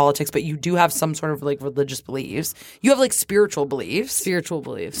anything about politics, but you do have some sort of like religious beliefs. You have like spiritual beliefs. Spiritual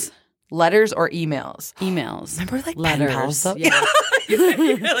beliefs. Letters or emails? Emails. Remember like letters. pen pals though? Yeah.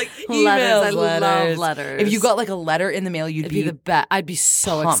 Like emails, Letters. I love letters. If you got like a letter in the mail, you'd It'd be the best. I'd be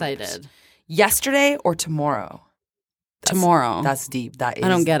so pumped. excited. Yesterday or tomorrow? Tomorrow. That's deep. That is I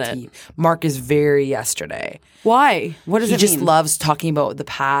don't get it. deep. Mark is very yesterday. Why? What does He it just mean? loves talking about the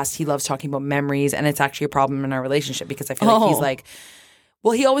past. He loves talking about memories, and it's actually a problem in our relationship because I feel like he's Oh. like,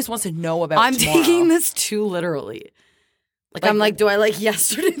 well, he always wants to know about I'm tomorrow. taking this too literally. Like I'm like, do I like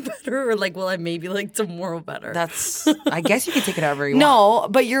yesterday better, or like will I maybe like tomorrow better? That's, I guess you can take it however you want. no,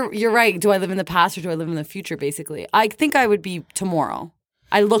 but you're right. Do I live in the past or do I live in the future? Basically, I think I would be tomorrow.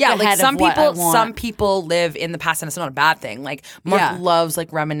 I look Yeah, ahead like some of what I people, want. some people live in the past, and it's not a bad thing. Like Mark Yeah. loves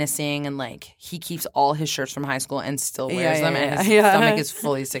like reminiscing, and like he keeps all his shirts from high school and still wears Yeah, them, yeah, and his yeah. stomach is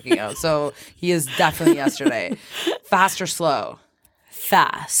fully sticking out. So he is definitely yesterday. Fast or slow?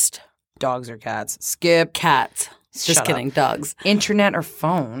 Fast. Dogs or cats? Skip. Cats. Just Shut kidding. up. Dogs. Internet or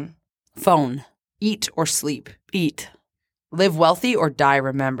phone? Phone. Eat or sleep? Eat. Live wealthy or die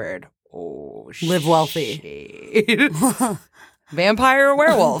remembered? Oh, Live wealthy. shit. Vampire or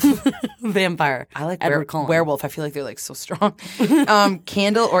werewolf? Vampire. I like Edward Cullen. werewolf. I feel like they're like so strong.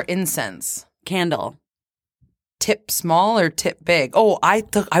 Candle or incense? Candle. Tip small or tip big? Oh,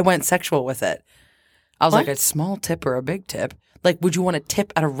 I went sexual with it. I was What? like a small tip or a big tip. Like, would you want a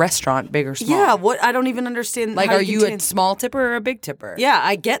tip at a restaurant, big or small? Yeah. What? I don't even understand. Like, how are you a can- small tipper or a big tipper? Yeah,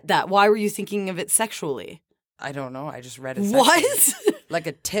 I get that. Why were you thinking of it sexually? I don't know. I just read it. Sexually. What? Like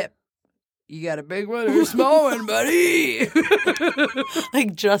a tip. You got a big one or a small one, buddy?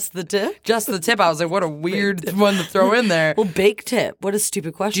 Like just the tip? Just the tip. I was like, what a weird one to throw in there. Well, bake tip. What a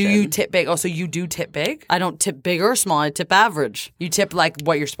stupid question. Do you tip big? Oh, so you do tip big? I don't tip big or small. I tip average. You tip like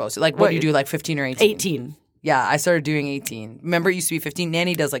what you're supposed to. Like what do you do, like 15 or 18? 18. Yeah, I started doing 18. Remember, it used to be 15.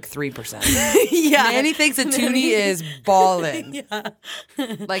 Nanny does like 3%. Yeah. Nanny thinks a toonie is balling. Yeah.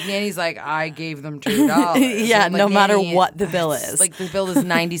 Like, Nanny's like, I gave them $2. Yeah, Like, no matter Nanny, what the bill is. Like, the bill is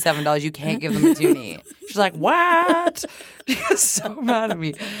 $97. You can't give them a toonie. She's like, what? She's so mad at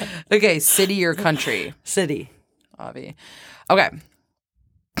me. Okay, city or country? City. Avi. Okay.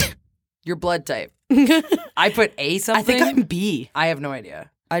 Your blood type. I put A something. I think I'm B. I have no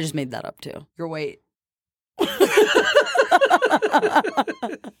idea. I just made that up too. Your weight.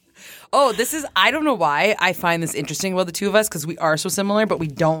 Oh, this is, I don't know why I find this interesting about the two of us because we are so similar, but we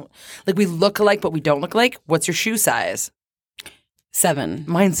don't, like we look alike, but we don't look alike. What's your shoe size? 7.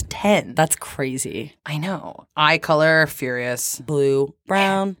 Mine's 10. That's crazy. I know. Eye color, furious. Blue,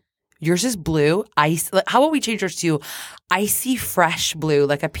 brown. Yours is blue. Ice. How about we change yours to icy fresh blue,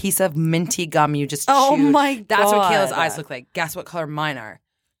 like a piece of minty gum you just Oh chewed. my God. That's what Kayla's eyes look like. Guess what color mine are?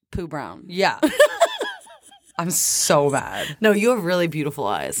 Poo brown. Yeah. I'm so mad. No, you have really beautiful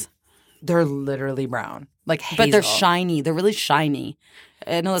eyes. They're literally brown. Like hazel. But they're shiny. They're really shiny.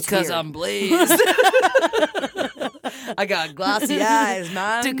 I know it's because weird. I'm blazed. I got glossy eyes,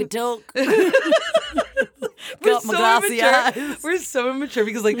 man. Took a toke. We're Got my so glossy immature. eyes. We're so immature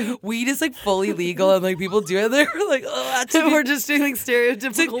because like weed is like fully legal and like people do it. They're like, oh, that's We're just doing like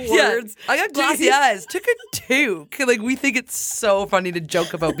stereotypical words. I got glossy eyes. Took a toke. Like we think it's so funny to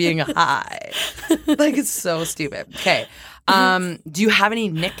joke about being high. Like it's so stupid. Okay. Do you have any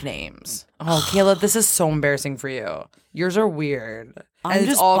nicknames? Oh, Kayla, this is so embarrassing for you. Yours are weird. I'm and it's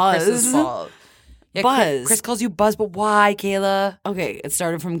just all Buzz. Chris's fault. Yeah, Buzz. Chris calls you Buzz, but why, Kayla? Okay, it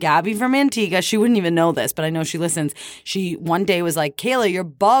started from Gabby from Antigua. She wouldn't even know this, but I know she listens. She one day was like, Kayla, your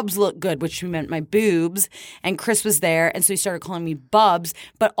bubs look good, which she meant my boobs. And Chris was there, and so he started calling me Bubs.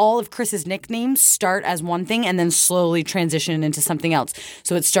 But all of Chris's nicknames start as one thing and then slowly transition into something else.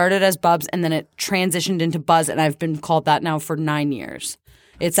 So it started as Bubs, and then it transitioned into Buzz, and I've been called that now for 9 years.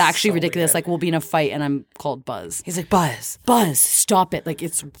 It's actually so ridiculous. weird. Like, we'll be in a fight, and I'm called Buzz. He's like, Buzz. Buzz, stop it. Like,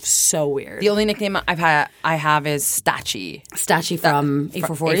 it's so weird. The only nickname I have is Stachy. Stachy from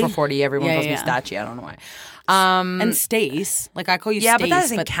A440? A440. Everyone calls me yeah. Stachy. I don't know why. And Stace. Like, I call you Yeah, Stace. but that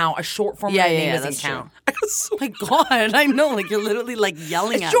doesn't count. A short form of Yeah, a name yeah, doesn't that's count. Oh my God, I know. Like, you're literally like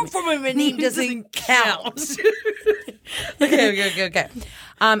yelling A at short me. form of a name doesn't count. Okay.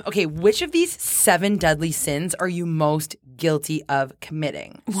 Okay, which of these 7 deadly sins are you most guilty of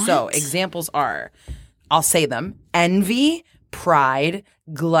committing? So examples are, I'll say them: envy, pride,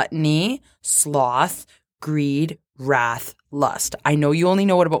 gluttony, sloth, greed, wrath, lust. I know you only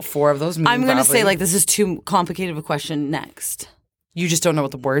know what about 4 of those mean. I'm going to probably. say, like, this is too complicated of a question next. You just don't know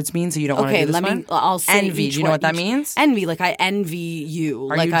what the words mean, so you don't want to Okay, do this let me, one? I'll say Envy, each do you know one- what that each- means? Envy, like, I envy you.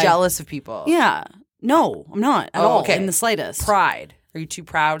 Are like, you I- jealous of people? Yeah. No, I'm not at Oh, all, okay. in the slightest. Pride. Are you too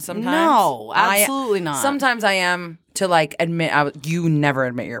proud sometimes? No, absolutely not. Sometimes I am to like admit. You never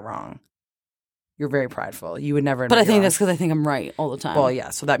admit you're wrong. You're very prideful. You would never admit But I you're think wrong. that's because I think I'm right all the time. Well, yeah.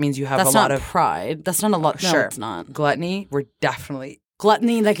 So that means you have That's a lot not of pride. That's not a lot. No, sure. it's not. Gluttony. We're definitely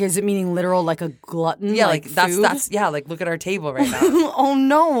Gluttony, like, is it meaning literal, like a glutton? yeah. Like food? that's yeah. Like look at our table right now. Oh,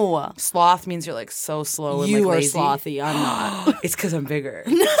 no. Sloth means you're like so slow and You like are lazy. slothy. I'm not. It's because I'm bigger.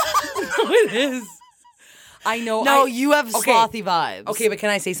 No, it is. I know. No, you have Okay. slothy vibes. Okay, but can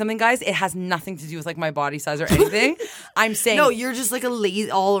I say something, guys? It has nothing to do with like my body size or anything. I'm saying No, you're just like a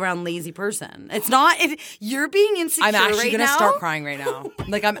lazy, all around lazy person. It's not. You're being insecure. I'm actually right gonna now. start crying right now.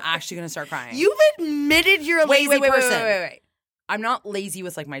 Like I'm actually gonna start crying. You've admitted you're a lazy person. Wait. I'm not lazy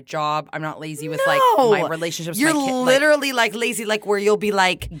with like my job. I'm not lazy with No. like my relationships. You're with my kid. literally like lazy, like where you'll be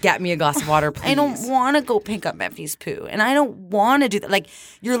like, Like, get me a glass of water, please. I don't want to go pick up Effie's poo, and I don't want to do that. Like,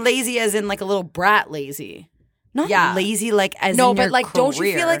 you're lazy as in like a little brat lazy. Not Yeah. lazy like as No, in but your like, don't you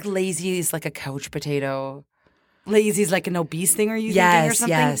feel career. like lazy is like a couch potato? lazy is like an obese thing? Are you Yes, thinking or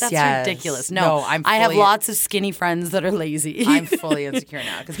something? yes, That's yes. ridiculous. No, No, I'm I have fully- lots of skinny friends that are lazy. I'm fully insecure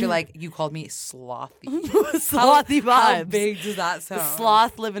now because you're like you called me slothy. slothy vibes. How big does that sound?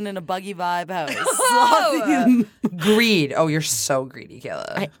 Sloth living in a buggy vibe house. Oh. Greed. Oh, you're so greedy,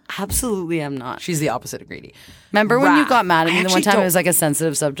 Kayla. I absolutely am not. She's the opposite of greedy. Remember when you Wrath. got mad at I me the one actually time? It don't- was like a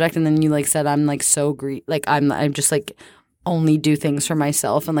sensitive subject, and then you like said I'm like so like I'm just like only do things for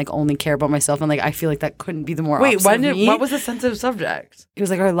myself and like only care about myself, and like I feel like that couldn't be the more Wait, opposite of me. what was the sensitive subject? It was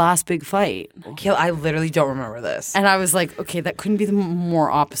like our last big fight, Kayla, I literally don't remember this. and I was like, okay, that couldn't be the more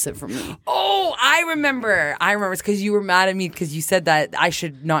opposite from me. Oh, I remember. It's because you were mad at me because you said that I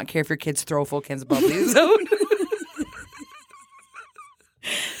should not care if your kids throw full cans of bubbly. So.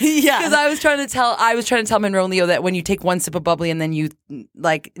 Yeah, because I was trying to tell Monroe and Leo that when you take one sip of bubbly and then you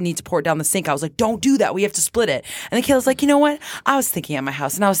like need to pour it down the sink, I was like, don't do that. We have to split it. And then Kayla's like, you know what? I was thinking at my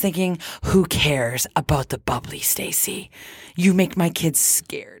house and I was thinking, who cares about the bubbly, Stacey? You make my kids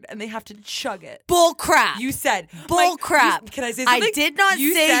scared and they have to chug it. Bull crap. You said bull crap. Can I say something? I did not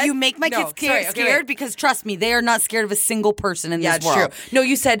say you make my kids scared because trust me, they are not scared of a single person in this world. True. No,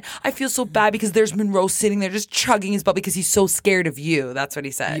 you said I feel so bad because there's Monroe sitting there just chugging his bubbly because he's so scared of you. That's what he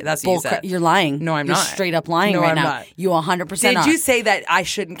said. That's what you said. You're lying. No, I'm You're not. Straight up lying No, right I'm now. not. You 100% Did you say that I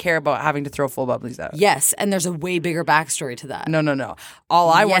shouldn't care about having to throw full bubblies out? Yes, and there's a way bigger backstory to that. No. All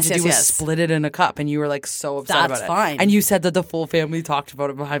I wanted to do was yes. split it in a cup, and you were like so upset That's about it. fine. And you said that the full family talked about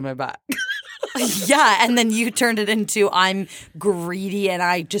it behind my back. Yeah, and then you turned it into I'm greedy and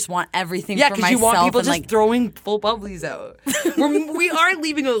I just want everything Yeah, for because myself. you want people and just like, throwing full bubblies out. We are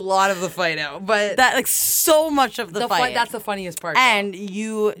leaving a lot of the fight out, but that like so much of the fight. That's the funniest part. though. And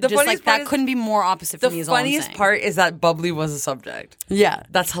you The just funniest like part that is- couldn't be more opposite the from me. Is all I'm funniest saying. part is that bubbly was a subject. Yeah.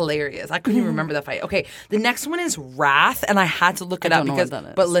 That's hilarious. I couldn't even remember that fight. Okay, the next one is wrath, and I had to look it I up don't know because. what that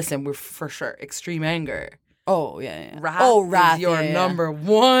is. But listen, we're for sure extreme anger. Oh yeah. Wrath, wrath. is your yeah. number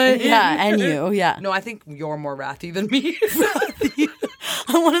one. Yeah, and you. Yeah. No, I think you're more wrathy than me.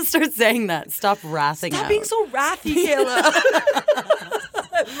 I want to start saying that. Stop wrathing Stop out. being so wrathy, Kayla.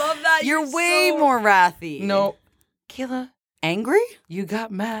 I love that. You're way more wrathy. No, Kayla, angry. you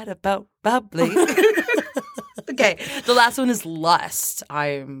got mad about bubbly. Okay, the last one is lust.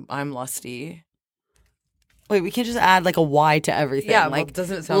 I'm lusty. Wait, we can't just add like a Y to everything. Yeah, well, like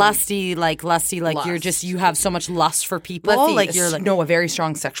doesn't it sound lusty, like you're Lust. just you have so much lust for people. Lusty, like you're like no, a very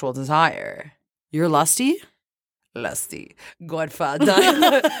strong sexual desire. you're lusty. Lusty, Godfather.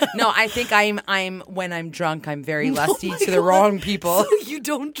 No, I think I'm when I'm drunk, I'm very lusty to the wrong people. You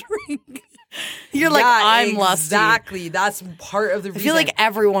don't drink. You're like Yeah, I'm lusty. Exactly. That's part of the I reason. feel like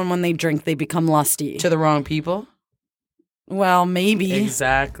everyone when they drink they become lusty. to the wrong people. Well, maybe.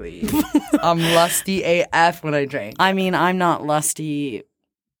 Exactly. I'm lusty AF when I drink. I mean, I'm not lusty.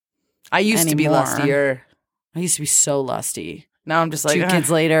 I used to be anymore. lustier. I used to be so lusty. Now I'm just like, 2 kids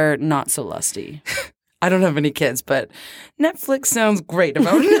later, not so lusty. I don't have any kids, but Netflix sounds great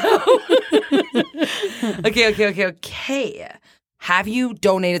about now. Okay. Have you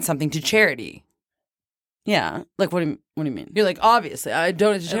donated something to charity? Yeah. Like, what do you mean? You're like, obviously, I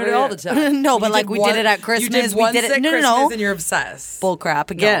donate to charity all the time. No, but You like did we one- did it at You Christmas. did one we did it. sick No, Christmas no. and you're obsessed. Bull crap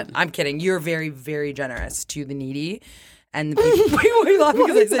No, again. I'm kidding. You're very, very generous to the needy and the people. Wait, why are you laughing?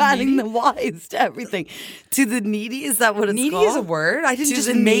 Because I said adding needy? the Y's to everything. To the needy, is that what it's Needy called? is a word. I didn't To just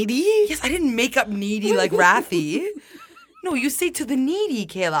the make. needy? Yes, I didn't make up needy like wrathy. No, you say to the needy,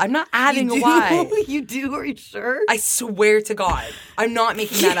 Kayla. I'm not adding You a do? Y. You do? Are you sure? I swear to God, I'm not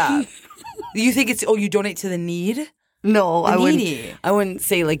making that up. You think it's you donate to the need? No, I needy. wouldn't. I wouldn't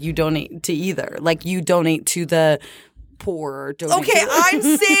say like you donate to either. Like you donate to the poor. Or donate Okay, to- I'm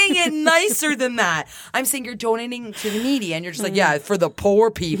saying it nicer than that. I'm saying you're donating to the needy, and you're just like, yeah, for the poor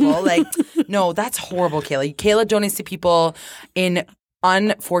people. Like, no, that's horrible, Kayla. Kayla donates to people in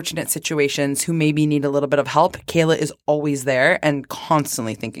unfortunate situations who maybe need a little bit of help. Kayla is always there and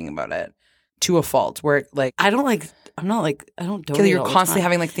constantly thinking about it to a fault. Where like, I don't like. I'm not like. I don't donate. Kayla, you're all the constantly time.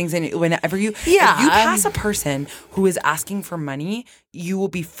 having like things in whenever you Yeah, if you pass a person who is asking for money, you will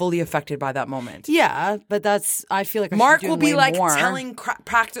be fully affected by that moment. Yeah, but that's. I feel like I Mark should be will doing be way like more. telling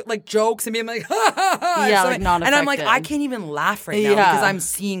practice like jokes and being like, ha ha ha. Yeah, or like, something. not And I'm like, affected. I can't even laugh right now Yeah. because I'm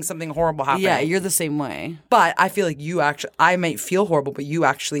seeing something horrible happen. Yeah, you're the same way. But I feel like you actually, I might feel horrible, but you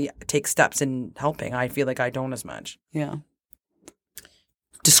actually take steps in helping. I feel like I don't as much. Yeah.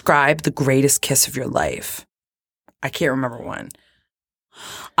 Describe the greatest kiss of your life. I can't remember one.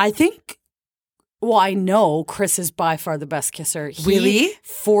 I think. Well, I know Chris is by far the best kisser. He, Really?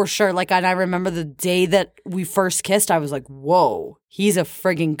 For sure. Like, and I remember the day that we first kissed, I was like, whoa, he's a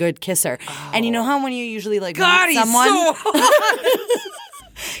friggin' good kisser. And you know how when you usually like God, meet he's someone, so hot.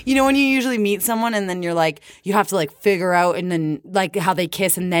 you know when you usually meet someone and then you're like, you have to like figure out and then like how they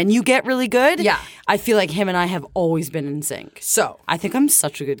kiss and then you get really good. Yeah. I feel like him and I have always been in sync. So, I think I'm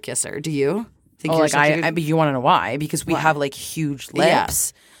such a good kisser. Do you? Think oh, you're like such a good- but you want to know why? Because we have like huge Yeah.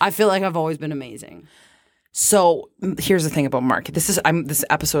 lips. I feel like I've always been amazing. So here's the thing about Mark. This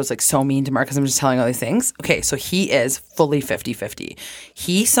episode is like so mean to Mark because I'm just telling all these things. Okay, so he is fully 50-50.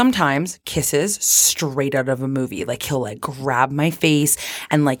 He sometimes kisses straight out of a movie. Like he'll like grab my face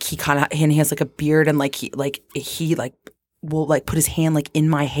and like he has like a beard and like he will like put his hand like in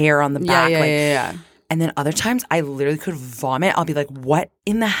my hair on the back. Yeah. like, Yeah. And then other times I literally could vomit. I'll be like, what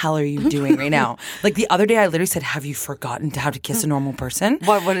in the hell are you doing right now? Like the other day I literally said, have you forgotten how to kiss a normal person?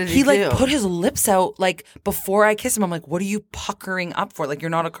 What did he like do? put his lips out like before I kiss him. I'm like, what are you puckering up for? Like you're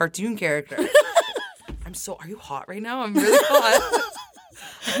not a cartoon character. Are you hot right now? I'm really hot.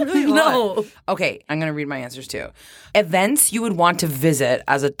 I'm really hot. No. Okay, I'm going to read my answers too. Events you would want to visit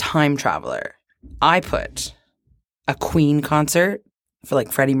as a time traveler. I put a Queen concert for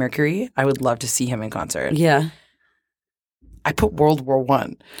like Freddie Mercury. I would love to see him in concert. Yeah. I put World War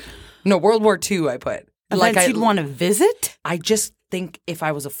I. No, World War II I put. Events you'd want to visit? I just think if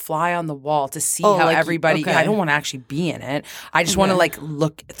I was a fly on the wall to see Oh, how like, everybody, okay. I don't want to actually be in it. I just want to like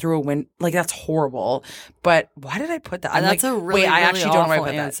look through a window. Like that's horrible. But why did I put that? I'm That's like, a really, wait, I really actually don't know why I awful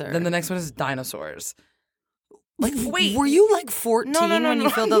put answer. that. Then the next one is dinosaurs. Like, wait. Were you like 14 when you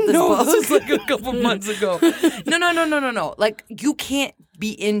filled out this no, book? this was like a couple months ago. No. Like you can't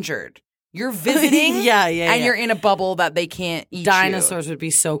be injured. You're visiting, Yeah, and you're in a bubble that they can't eat. Dinosaurs would be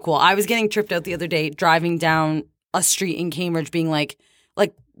so cool. I was getting tripped out the other day driving down a street in Cambridge being like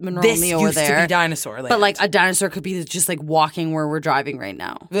Monroe This and Leo were used there. to be dinosaur land. But like a dinosaur could be just like walking where we're driving right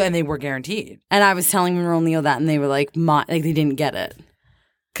now. and they were guaranteed And I was telling Monroe and Leo that and they were like they didn't get it.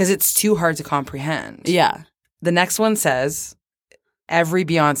 because it's too hard to comprehend. Yeah. The next one says every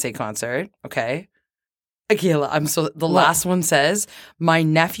Beyonce concert. Okay. Akila, the last one says my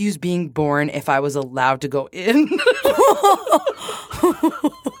nephew's being born if I was allowed to go in.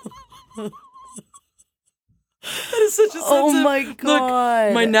 That is such a sensitive. Oh my Look,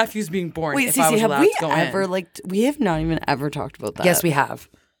 God. my nephew's being born. Wait, if I Cece, was have allowed we to go ever in. we have not even ever talked about that. Yes, we have.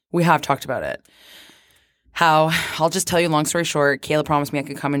 We have talked about it. How I'll just tell you, long story short, Kayla promised me I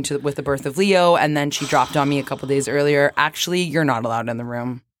could come into with the birth of Leo, and then she dropped on me a couple days earlier. Actually, you're not allowed in the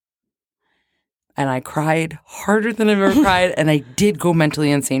room. And I cried harder than I've ever cried, and I did go mentally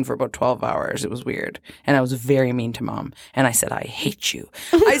insane for about 12 hours. It was weird. And I was very mean to Mom. And I said, I hate you.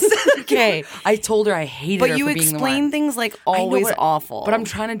 I said, okay. I told her I hated her But you for being the explain one. things like I know, always but- awful. But I'm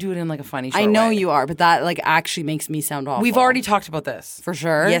trying to do it in like a funny short I know way. you are, but that like actually makes me sound awful. We've already talked about this. for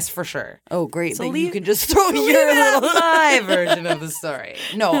sure. Yes, for sure. Oh, great. So that leave- you can just throw Leave your it at little my version of the story.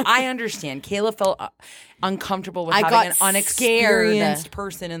 No, I understand. Kayla felt uncomfortable with I having got an scared. unexperienced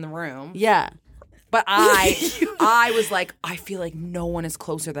person in the room. Yeah. But I was like, I feel like no one is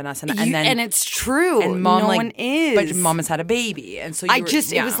closer than us, and then and it's true. and Mom no like, one is. but Mom has had a baby, and so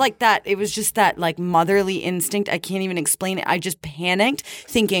It was like that. It was just that like motherly instinct. I can't even explain it. I just panicked,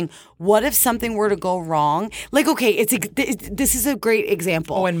 thinking, "What if something were to go wrong?" Like, okay, this is a great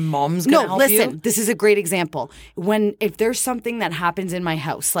example. Oh, and Mom's gonna help listen, you? this is a great example. If there's something that happens in my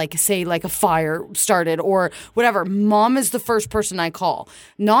house, like say like a fire started or whatever, Mom is the first person I call,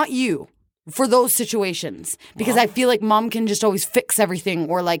 not you. For those situations, because I feel like Mom can just always fix everything,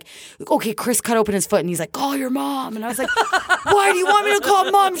 or like, okay, Chris cut open his foot and he's like, call your mom, and I was like, why do you want me to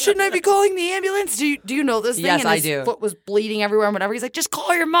call Mom? Shouldn't I be calling the ambulance? Do you know this thing? Yes, and I his do. Foot was bleeding everywhere and whatever. He's like, just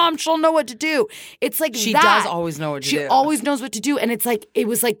call your mom. She'll know what to do. It's like She that. does always know what to do. She always knows what to do, and it's like it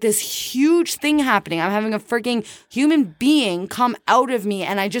was like this huge thing happening. I'm having a freaking human being come out of me,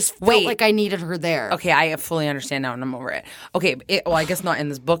 and I just felt like I needed her there. Okay, I fully understand now, and I'm over it. Okay, well, I guess not in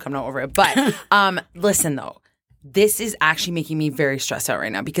this book. I'm not over it, but listen though, this is actually making me very stressed out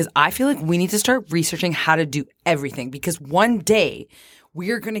right now because I feel like we need to start researching how to do everything because one day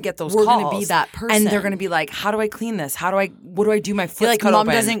we're gonna get those We're calls. gonna be that person. and they're gonna be like, "How do I clean this? What do I do? My I feel foot's like cut Mom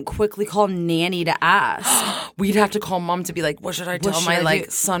open." doesn't quickly call nanny to ask. We'd have to call Mom to be like, "What should I tell What my should I like do?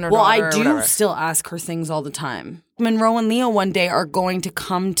 son or well, daughter?" I or do whatever? still ask her things all the time. Monroe and Leo one day are going to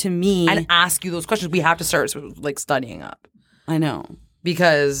come to me. and ask you those questions. We have to start like studying up I know.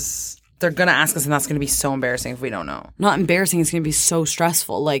 because they're gonna ask us, and that's gonna be so embarrassing if we don't know. Not embarrassing. It's going to be so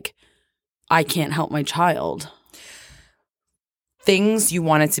stressful. Like, I can't help my child. Things you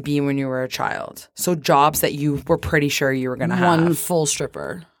wanted to be when you were a child. So jobs that you were pretty sure you were going to have. One full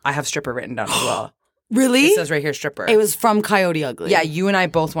stripper. I have stripper written down as well. Really? It says right here, stripper. It was from Coyote Ugly. Yeah, you and I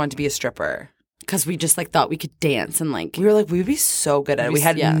both wanted to be a stripper. Because we just like thought we could dance and like, We were like, we would be so good at it. We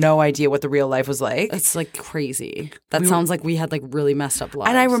had Yeah. no idea what the real life was like. it's like crazy. That sounds like we had like really messed up lives.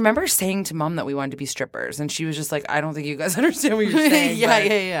 And I remember saying to Mom that we wanted to be strippers. And she was just like, I don't think you guys understand what you're saying. but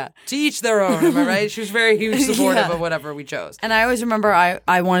yeah. To each their own, am I right? She was very huge supportive Yeah. of whatever we chose. And I always remember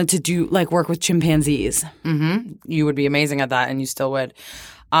I wanted to do like work with chimpanzees. You would be amazing at that, and you still would.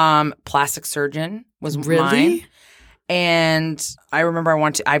 Plastic surgeon was Really? mine. And I remember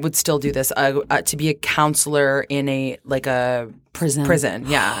I would still do this, to be a counselor in a prison.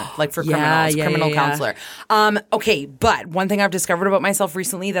 Yeah. Like for criminals, criminal counselor. Okay. But one thing I've discovered about myself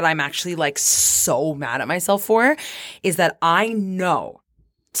recently that I'm actually like so mad at myself for is that I know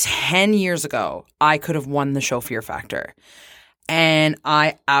 10 years ago, I could have won the show Fear Factor. And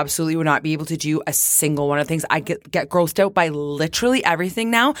I absolutely would not be able to do a single one of the things. I get grossed out by literally everything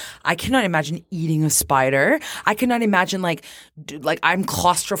now. I cannot imagine eating a spider. I cannot imagine like I'm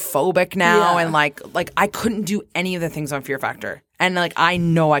claustrophobic now, and like I couldn't do any of the things on Fear Factor. And like I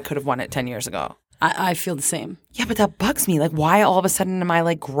know I could have won it 10 years ago. I feel the same. Yeah, but that bugs me. Like, why all of a sudden am I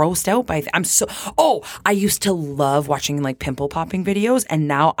like grossed out by? I used to love watching like pimple popping videos, and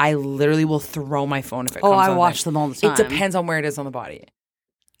now I literally will throw my phone if it comes. I watch them all the time. It depends on where it is on the body.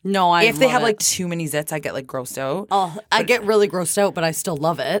 No, if they have like too many zits, I get like grossed out. Oh, I get really grossed out, but I still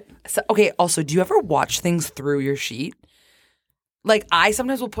love it. So, okay. Also, do you ever watch things through your sheet? Like, I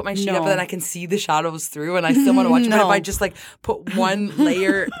sometimes will put my sheet up and then I can see the shadows through and I still want to watch it. But if I just, like, put one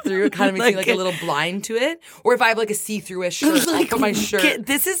layer through, it kind of makes me, like, a little blind to it. Or if I have, like, a see-through-ish shirt, I'll put my shirt.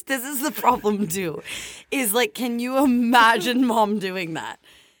 This is the problem, too. Is, like, can you imagine mom doing that?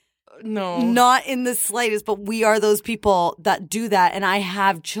 No. Not in the slightest, but we are those people that do that, and I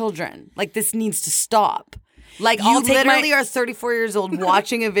have children. Like, this needs to stop. Like, you literally are 34 years old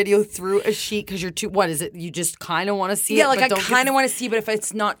watching a video through a sheet because you're too, what is it? You just kind of want to see it. Yeah, like I kind of want to see, but if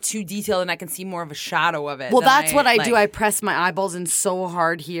it's not too detailed and I can see more of a shadow of it. Well, that's what I do. I press my eyeballs in so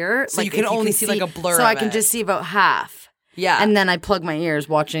hard here. So you can only see like a blur so of I can just see about half. Yeah. And then I plug my ears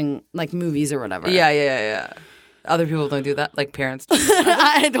watching like movies or whatever. Yeah. Other people don't do that, like parents do.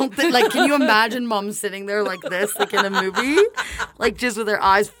 I don't think, like, can you imagine mom sitting there like this, like in a movie? Like, just with her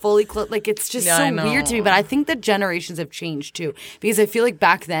eyes fully closed. Like, it's just so weird to me. But I think the generations have changed, too. Because I feel like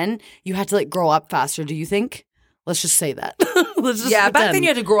back then, you had to, like, grow up faster. Do you think? Let's just say that. Back then you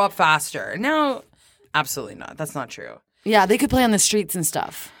had to grow up faster. Now, absolutely not. That's not true. Yeah, they could play on the streets and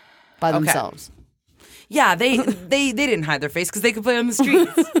stuff by themselves. Yeah, they didn't hide their face because they could play on the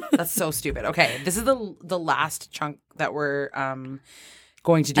streets. That's so stupid. Okay, this is the last chunk that we're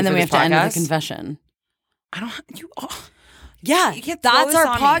going to do. And then for we this have to end podcast. with a confession. Yeah, you can't throw that's this our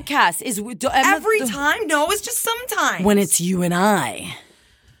on podcast. Every time? No, it's just sometimes. When it's you and I.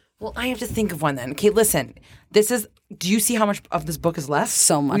 Well, I have to think of one then. Okay, listen. Do you see how much of this book is left?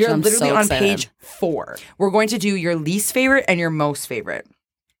 So much. We are I'm literally so on excited. page 4. We're going to do your least favorite and your most favorite.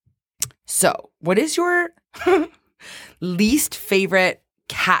 So, what is your least favorite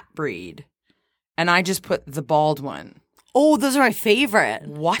cat breed? And I just put the bald one. Oh, those are my favorite.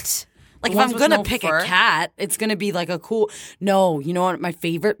 What? Like, The if ones I'm with going to no pick fur? a cat, it's going to be like a cool... No, you know what my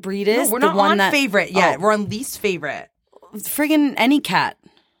favorite breed is? No, we're The not one on that... favorite yet. Oh. We're on least favorite. Friggin' any cat.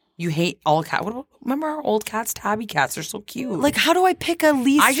 You hate all cats. Remember our old cats? Tabby cats. They're so cute. Like, how do I pick a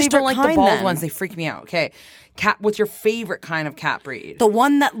least I just favorite don't like the kind, bald then? ones. They freak me out. Okay. Cat. What's your favorite kind of cat breed? The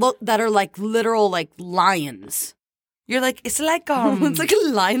one that are like literal like lions. You're like, it's like It's like a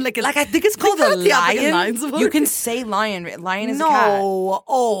lion, like I think it's called like a the African lion. lions of You it. can say lion. Lion is a cat. No.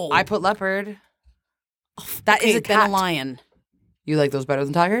 Oh. I put leopard. That is okay, a then cat. a lion. You like those better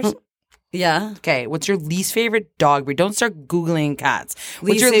than tigers? Yeah. Okay. What's your least favorite dog breed? Don't start Googling cats.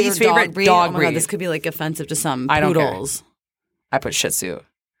 What's your favorite least favorite breed? dog Oh my breed? God, this could be like offensive to some. I don't care. Poodles. I put Shih Tzu.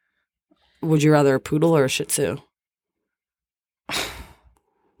 Would you rather a poodle or a Shih Tzu?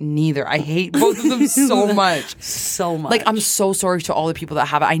 Neither. I hate both of them so much. So much. Like, I'm so sorry to all the people that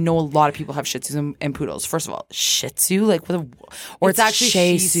have it. I know a lot of people have Shih Tzus and poodles. First of all, Shih Tzu, like or It's it's actually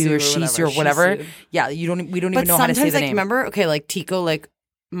Shih Shih Tzu or Tzu Shih or Tzu or whatever. whatever. Shih Tzu. Yeah, we don't even but know how to say sometimes, the like, name. remember, okay, like Tico, like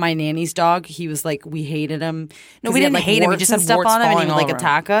my nanny's dog, he was like, we hated him. No, 'cause we he had, didn't like, hate him. He warts just and had stuff warts on him, and he falling would all like over him.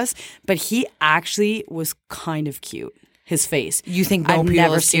 attack us. But he actually was kind of cute. His face. You think no I've poodle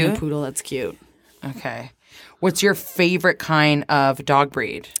never is seen a cute? poodle that's cute. Okay. What's your favorite kind of dog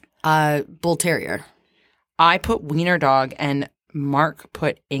breed? Bull terrier. I put wiener dog and Mark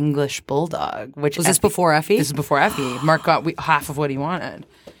put English bulldog. Which Was this before Effie? This is before Effie. Mark got half of what he wanted.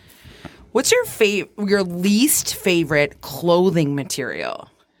 What's your least favorite clothing material?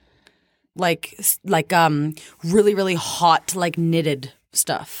 like really really hot like knitted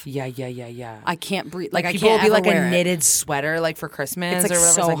stuff. Yeah. I can't breathe. Like I People will can't be ever like wear a it. knitted sweater, like for Christmas It's, like, or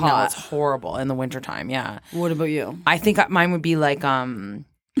whatever. so It's like, no, hot. it's horrible in the wintertime. Yeah. What about you? I think mine would be like You're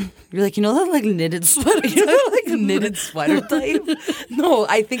like, you know that like knitted sweater, like knitted sweater type. No,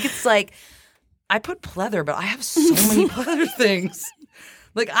 I think it's like I put pleather, but I have so many pleather things.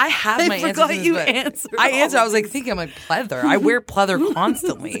 Like I have my answers. forgot to this, you but answered I answered. I all was like thinking, I'm like pleather. I wear pleather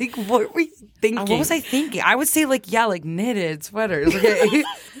constantly. Like, what were you thinking? What was I thinking? I would say like knitted sweaters. Okay.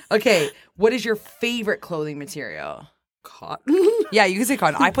 Okay. What is your favorite clothing material? Cotton. Yeah, you can say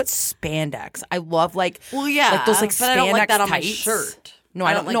cotton. I put spandex. I love like Well, yeah, like those like but spandex I don't like that on my tights. shirt. No,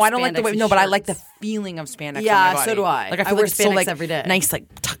 I don't. like No, I don't like the way. spandex No, but I like the shirts. feeling of spandex. Yeah, on my body. so do I. Like I I feel wear like it's so spandex like every day. nice, like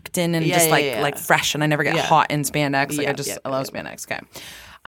tucked in and Yeah, just yeah, like yeah. like fresh, and I never get Yeah. hot in spandex. Like Yeah, I just yeah, I love spandex. Okay.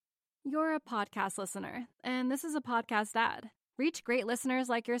 You're a podcast listener, and this is a podcast ad. Reach great listeners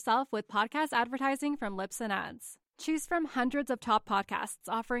like yourself with podcast advertising from Lips and Ads. Choose from hundreds of top podcasts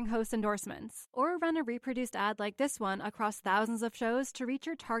offering host endorsements, or run a reproduced ad like this one across thousands of shows to reach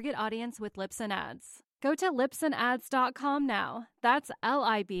your target audience with Lips and Ads. Go to lipsandads.com now. That's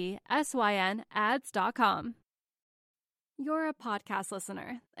LIBSYN ads.com. You're a podcast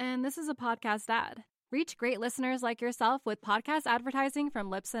listener, and this is a podcast ad. Reach great listeners like yourself with podcast advertising from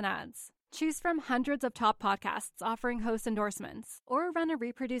Lips and Ads. Choose from hundreds of top podcasts offering host endorsements, or run a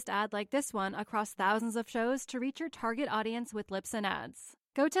reproduced ad like this one across thousands of shows to reach your target audience with Lips and Ads.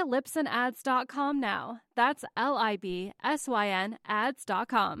 Go to lipsandads.com now. That's LIBSYN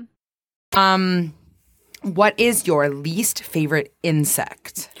ads.com. What is your least favorite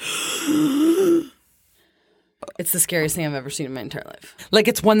insect? It's the scariest thing I've ever seen in my entire life. Like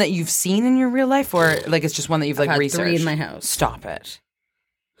it's one that you've seen in your real life, or like it's just one that you've I've like had researched? 3 in my house. Stop it.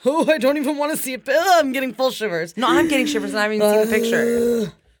 Oh, I don't even want to see it. I'm getting full shivers. No, I'm getting shivers and I haven't even seen the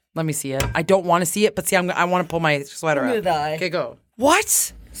picture. Let me see it. I don't want to see it, but see, I want to pull my sweater I'm up. gonna die. Okay, go.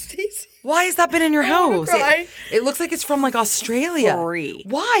 What? Stacey. Why has that been in your house? cry. It looks like it's from like Australia. Free.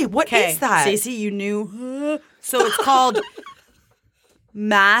 Why? What is that? Stacey, you knew. So it's called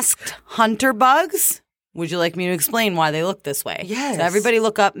masked hunter bugs. Would you like me to explain why they look this way? Yes. So everybody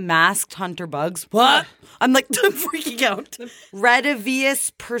look up masked hunter bugs. What? I'm like freaking out.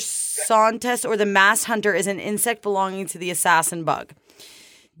 Redivius persantis, or the masked hunter, is an insect belonging to the assassin bug.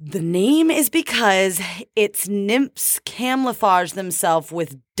 The name is because its nymphs camouflage themselves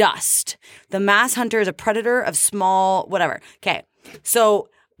with dust. The masked hunter is a predator of small whatever. Okay, so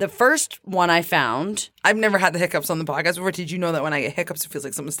the first one I found. I've never had the hiccups on the podcast before. Did you know that when I get hiccups, it feels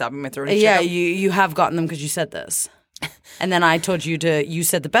like someone's stabbing my throat? Yeah, you have gotten them because you said this. And then I told you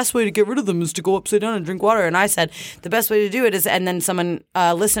said the best way to get rid of them is to go upside down and drink water. And I said the best way to do it is, and then someone,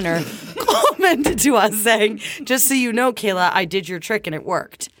 listener, commented to us saying, just so you know, Kayla, I did your trick and it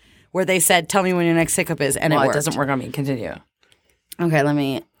worked. Where they said, tell me when your next hiccup is, and it worked. It doesn't work on me. Continue. Okay, let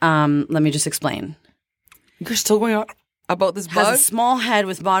me just explain. You're still going on about this bug? Has a small head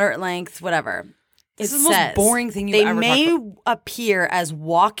with moderate length, whatever. This is the most boring thing you've ever They talked may appear as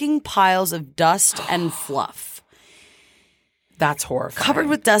walking piles of dust and fluff. That's horrifying. Covered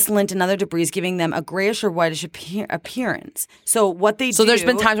with dust, lint, and other debris, giving them a grayish or whitish appearance. So what they do. So there's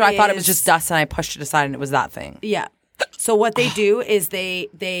been times where I thought it was just dust and I pushed it aside and it was that thing. Yeah. So what they do is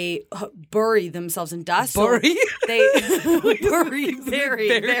they bury themselves in dust. Bury? So they bury.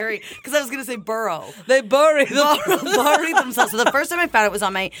 Because I was going to say burrow. They bury Bury themselves. So the first time I found it was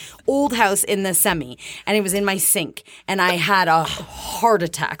on my old house in the semi, and it was in my sink, and I had a heart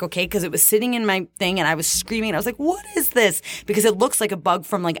attack, okay, because it was sitting in my thing, and I was screaming, and I was like, what is this? Because it looks like a bug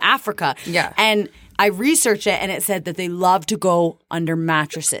from like Africa. Yeah. And I researched it, and it said that they love to go under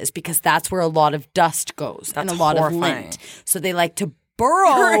mattresses because that's where a lot of dust goes and a lot horrifying. of lint. So they like to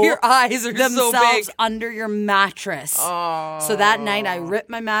burrow Your eyes are so themselves big. under your mattress. Oh. So that night I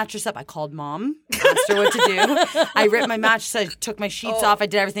ripped my mattress up. I called mom, asked her what to do. I ripped my mattress. I took my sheets off. I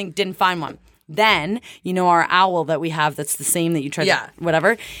did everything. Didn't find one. Then, you know our owl that we have that's the same that you tried to,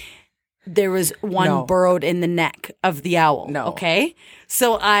 whatever. There was one burrowed in the neck of the owl. No. Okay?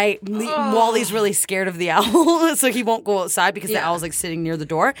 So Wally's really scared of the owl, so he won't go outside because the owl's like sitting near the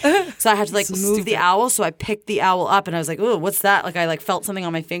door. So I had to like move the owl. So I picked the owl up and I was like, oh, what's that? Like I like felt something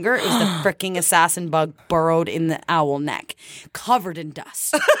on my finger. It was the freaking assassin bug burrowed in the owl neck, covered in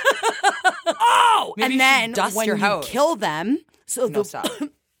dust. Maybe and then you dust when your you house. kill them, Stop. oh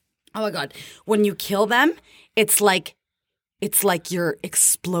my God, when you kill them, it's like you're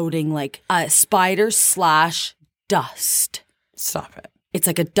exploding like a spider / dust. Stop it. It's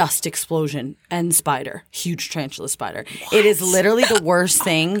like a dust explosion and spider. Huge tarantula spider. What? It is literally the worst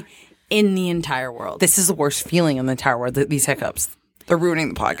thing in the entire world. This is the worst feeling in the entire world, these hiccups. They're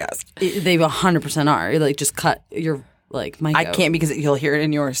ruining the podcast. They 100% are. Like just cut your like mic I out. can't because you'll hear it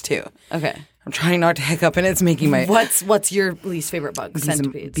in yours too. Okay. I'm trying not to hiccup and it's making my... What's your least favorite bug?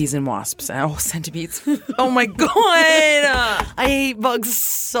 Centipedes. Bees and wasps. Oh, centipedes. Oh my God. I hate bugs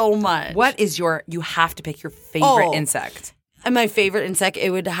so much. What is you have to pick your favorite insect. And my favorite insect,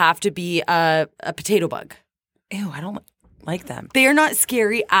 it would have to be a potato bug. Ew, I don't like them. They are not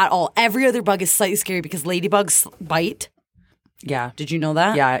scary at all. Every other bug is slightly scary because ladybugs bite. Yeah. Did you know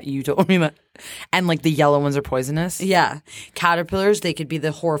that? Yeah, you told me that. And like the yellow ones are poisonous. Yeah. Caterpillars, they could be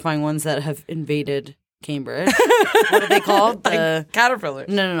the horrifying ones that have invaded Cambridge. What are they called? Caterpillars.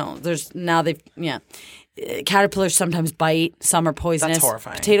 No. Caterpillars sometimes bite. Some are poisonous. That's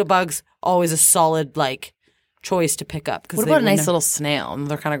horrifying. Potato bugs, always a solid like choice to pick up. What about a nice little snail? And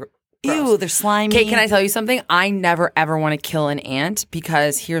they're kind of Ew, they're slimy. Okay, can I tell you something? I never ever want to kill an ant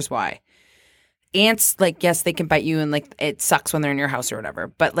because here's why. Ants, like, yes, they can bite you and like it sucks when they're in your house or whatever,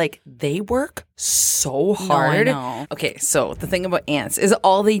 but like they work so hard. No, I know. Okay, so the thing about ants is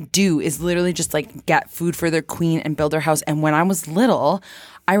all they do is literally just like get food for their queen and build their house. And when I was little,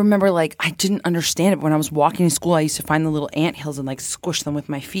 I remember like I didn't understand it. But when I was walking to school, I used to find the little ant hills and like squish them with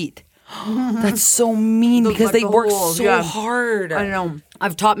my feet. That's so mean because they work so hard. I know.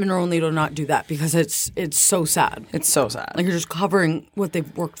 I've taught Monroe and Lee to not do that because it's so sad. It's so sad. Like you're just covering what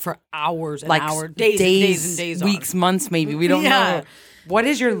they've worked for hours and like hours, days and days and days, weeks, months, maybe. We don't know. What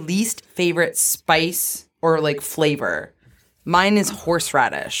is your least favorite spice or like flavor? Mine is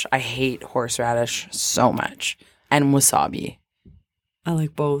horseradish. I hate horseradish so much. And wasabi. I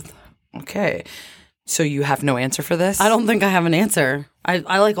like both. Okay. So you have no answer for this? I don't think I have an answer. I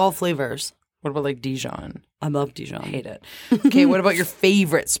like all flavors. What about like Dijon? I love Dijon. Hate it. Okay, what about your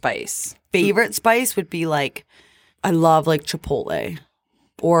favorite spice? Favorite spice would be like, I love like chipotle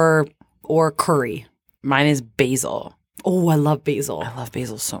or curry. Mine is basil. Oh, I love basil. I love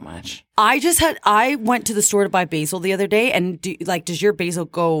basil so much. I went to the store to buy basil the other day, and does your basil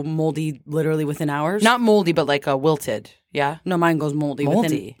go moldy literally within hours? Not moldy, but like wilted. Yeah? No, mine goes moldy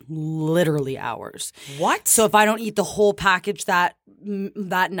Moldy? within literally hours. What? So if I don't eat the whole package that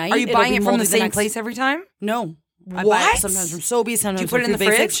night, Are you buying it from the same next place every time? No. I buy What? it sometimes from Sobeys, sometimes Do you put it from in the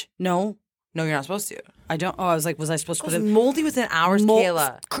Food Basics. fridge? No, No, you're not supposed to. I don't. Oh, I was like, was I supposed to put It's it? moldy within hours,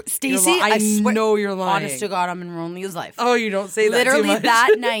 Kayla. Stacey, I swear, know you're lying. Honest to God, I'm in Romeo's life. Oh, you don't say that Literally too much.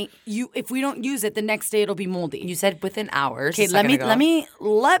 that night, if we don't use it, the next day it'll be moldy. You said within hours. Okay, let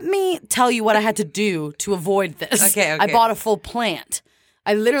me tell you what I had to do to avoid this. Okay. I bought a full plant.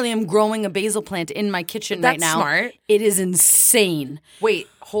 I literally am growing a basil plant in my kitchen right That's now. smart. It is insane. Wait,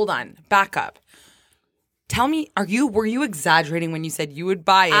 hold on. Back up. Tell me, were you exaggerating when you said you would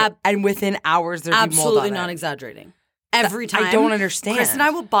buy it and within hours there'd be mold on Absolutely it? not exaggerating. Every time. I don't understand. Chris and I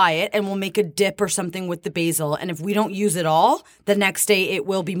will buy it and we'll make a dip or something with the basil. And if we don't use it all, the next day it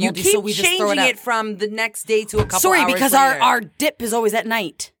will be You moldy. keep So we just throw changing it out. it from the next day to a couple Sorry, hours because later. our dip is always at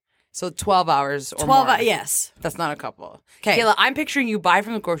night. So 12 hours or 12 more. hours, yes. That's not a couple. 'Kay. Kayla, I'm picturing you buy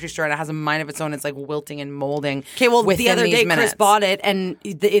from the grocery store and it has a mind of its own. It's like wilting and molding. Okay, well, within the other these day minutes. Chris bought it, and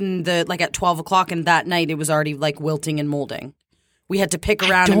like at 12 o'clock, and that night it was already like wilting and molding. We had to pick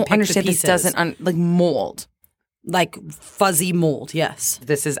around I and don't pick understand. the This pieces. doesn't like mold. Like fuzzy mold, yes.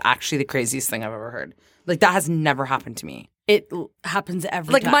 This is actually the craziest thing I've ever heard. Like that has never happened to me. It happens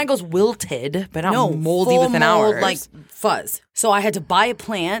every Like time. mine goes wilted, but not no, moldy full within mold, hours. like fuzz. So I had to buy a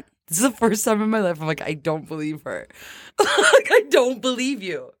plant. This is the first time in my life I'm like, I don't believe her. Like I don't believe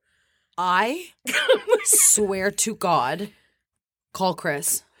you. I swear to God, call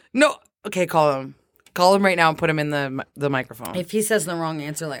Chris. No. Okay, call him. Call him right now and put him in the microphone. If he says the wrong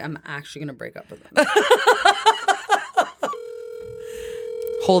answer, like I'm actually gonna break up with him.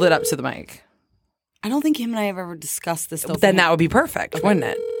 Hold it up to the mic. I don't think him and I have ever discussed this though. Then that would be perfect, wouldn't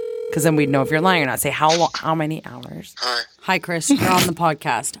it? Because then we'd know if you're lying or not. Say how long, how many hours? Hi, Chris. You're on the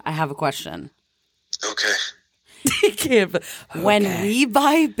podcast. I have a question. Okay. He can't. When we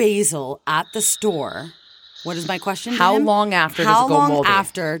buy basil at the store, what is my question? to How him? long after does How it go long moldy?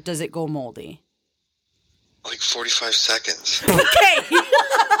 after does it go moldy? Like 45 seconds. Okay.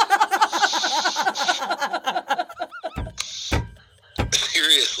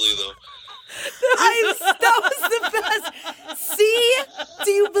 Seriously, though. That was the best. See? Do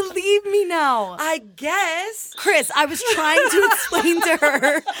you believe me now? I guess. Chris, I was trying to explain to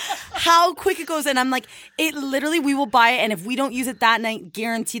her how quick it goes. And I'm like, it literally, we will buy it. And if we don't use it that night,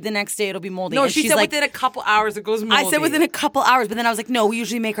 guaranteed the next day it'll be moldy. No, and she she's said like, within a couple hours it goes moldy. I said within a couple hours, but then I was like, no, we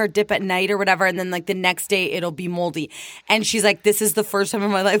usually make our dip at night or whatever, and then like the next day it'll be moldy. And she's like, this is the first time in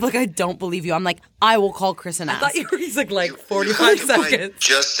my life, like I don't believe you. I'm like, I will call Chris and ask. I thought you were he's like You 45 have to buy seconds.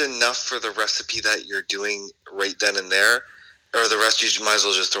 just enough for the recipe that you're doing right then and there, or the rest you might as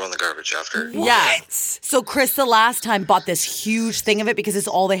well just throw in the garbage after. Yeah. So Chris the last time bought this huge thing of it because it's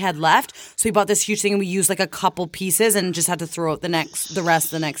all they had left. So he bought this huge thing and we used like a couple pieces and just had to throw out the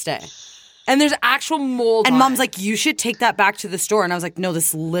rest the next day. And there's actual mold. And on Mom's it. like, you should take that back to the store. And I was like, no,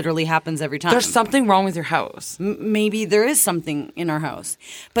 this literally happens every time. There's something wrong with your house. Maybe there is something in our house.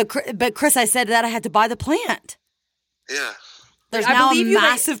 But Chris, I said that I had to buy the plant. Yeah. There's I now believe a you that-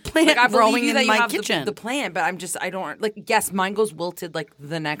 massive plant like, I believe growing you in that you my have kitchen. The plant, but I don't like. Yes, mine goes wilted like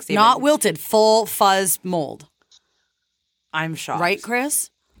the next day. Not but wilted, full fuzz mold. I'm shocked. Right, Chris?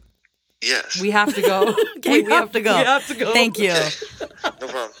 Yes. We have to go. Okay, we have to go. We have to go. Thank you. No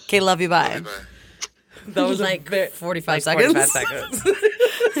problem. Okay, love you. Bye. Bye. That was like 45 45 seconds. seconds.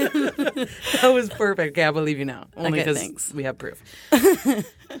 That was perfect. Okay, I believe you now. Only Okay, because thanks. we have proof.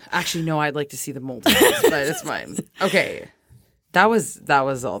 Actually, no, I'd like to see the multiples, but it's fine. Okay. That was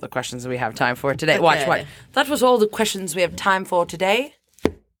all the questions we have time for today. Watch. That was all the questions we have time for today.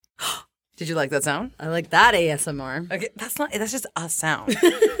 Did you like that sound? I like that ASMR. Okay, that's just a sound.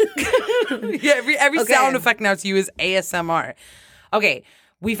 Yeah, every sound effect now to you is ASMR. Okay,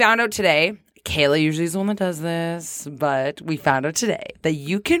 we found out today. Kayla usually is the one that does this, but we found out today that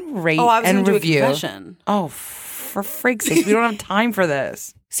you can rate Oh, I was and going to do a review. confession. Oh, for frig's sake, we don't have time for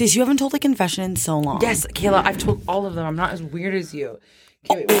this. Sis, you haven't told a confession in so long. Yes, Kayla, I've told all of them. I'm not as weird as you.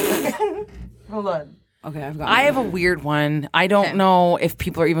 Okay, wait. Hold on. Okay, I've got I have a weird one. I don't know if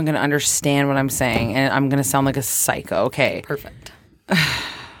people are even going to understand what I'm saying, and I'm going to sound like a psycho. Okay. Perfect.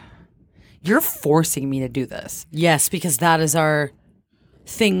 You're forcing me to do this. Yes, because that is our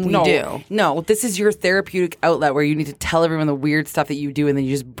thing we do. No, this is your therapeutic outlet where you need to tell everyone the weird stuff that you do, and then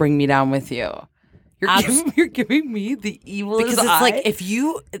you just bring me down with you. You're giving me the evil Because it's eye.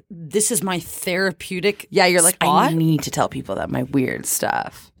 like, this is my therapeutic you're like, spot. I need to tell people that my weird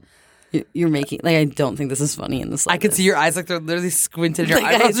stuff. You're making, like, I don't think this is funny in the slightest. I could see your eyes like they're literally squinted. Your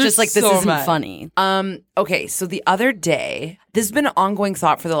Like, eyebrows it's are just like, this so isn't mad. funny. Okay, so the other day, this has been an ongoing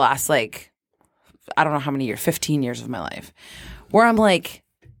thought for the last, like, I don't know how many years, 15 years of my life, where I'm like,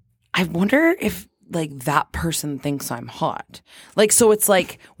 I wonder if, like, that person thinks I'm hot. Like, so it's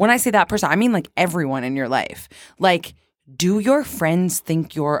like, when I say that person, I mean, like, everyone in your life. Like, do your friends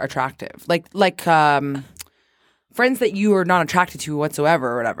think you're attractive? Like, friends that you are not attracted to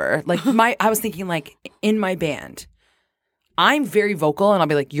whatsoever or whatever. Like, I was thinking, like, in my band, I'm very vocal and I'll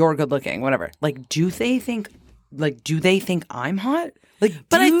be like, you're good looking, whatever. Like, do they think I'm hot? Like,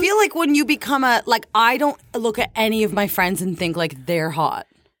 But I feel like when you become I don't look at any of my friends and think, like, they're hot.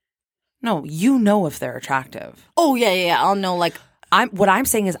 no, you know if they're attractive. Oh, yeah. I'll know, like, What I'm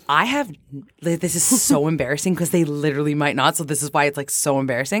saying is this is so embarrassing because they literally might not. So this is why it's like so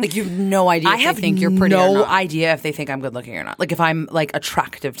embarrassing. you have no idea I if have they think you're pretty or no not. idea if they think I'm good looking or not. Like if I'm like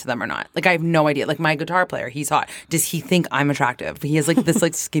attractive to them or not. Like I have no idea. Like my guitar player, he's hot. Does he think I'm attractive? He has like this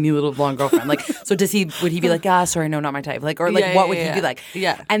like skinny little blonde girlfriend. Like so would he be like, sorry, no, not my type? Like or like Yeah, what yeah, would he yeah. be like?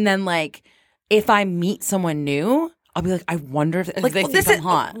 Yeah. And then like if I meet someone new, I'll be like, I wonder if they think I'm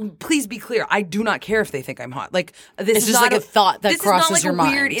hot. Please be clear. I do not care if they think I'm hot. Like this It's is just not like a thought that this crosses is not your like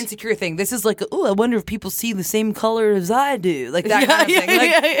a weird mind. insecure thing. This is like, I wonder if people see the same color as I do. Like that kind of thing.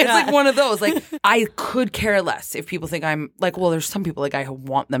 Like, it's like one of those. Like I could care less if people think I'm like. Well, there's some people like I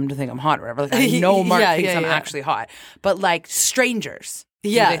want them to think I'm hot or whatever. Like I know Mark Yeah, thinks yeah, I'm yeah. actually hot, but like strangers.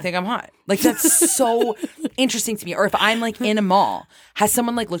 Yeah. Do they think I'm hot? Like that's so interesting to me. Or if I'm like in a mall, has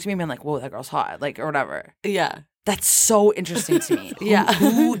someone like looked at me and been like, "Whoa, that girl's hot," like or whatever. Yeah. That's so interesting to me. Yeah.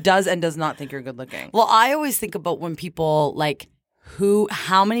 Who does and does not think you're good looking? Well, I always think about when people, like,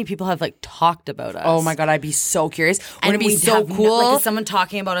 how many people have, like, talked about us. Oh my God, I'd be so curious. And Wouldn't it be we so have cool? like, is someone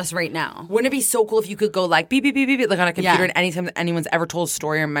talking about us right now? Wouldn't it be so cool if you could go like beep, beep, beep, beep, beep, like on a computer Yeah. and anytime that anyone's ever told a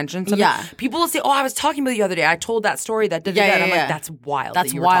story or mentioned something, Yeah. people will say, I was talking about you the other day. I told that story that did Yeah, that. yeah, I'm yeah. like, that's wild. That's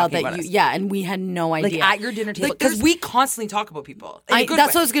that you were wild talking that about you, us. yeah, and we had no Like idea. at your dinner table. Like, Because there's- we constantly talk about people. In a good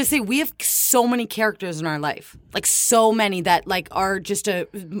That's way. what I was gonna say. We have so many characters in our life, like so many that like are just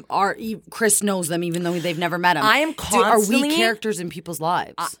Chris knows them even though they've never met him. I am Are constantly- we characters in people's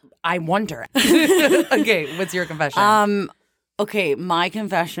lives? I wonder. Okay, what's your confession? Okay, my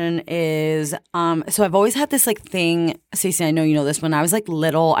confession is so I've always had this like thing, Stacey, I know you know this, when I was like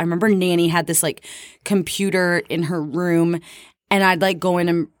little, I remember Nanny had this like computer in her room and I'd like go in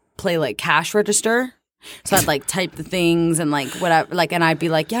and play like cash register. So I'd like type the things and like whatever, like, and I'd be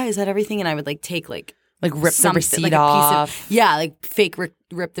like, yeah, is that everything? And I would like take like Like rip the something, receipt like a off. piece of, yeah, like fake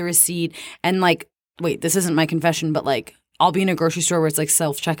rip the receipt and like, wait, this isn't my confession, but like I'll be in a grocery store where it's like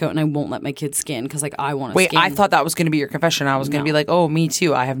self-checkout and I won't let my kids scan because like I want to Wait, scan. I thought that was going to be your confession. I was going to No. be like, oh, me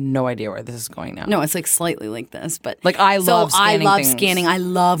too. I have no idea where this is going now. No, it's like slightly like this, but Like, I love scanning I love things. scanning. I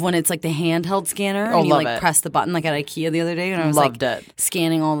love when it's like the handheld scanner Oh, and you love like it. press the button like at IKEA the other day and I was Loved like it.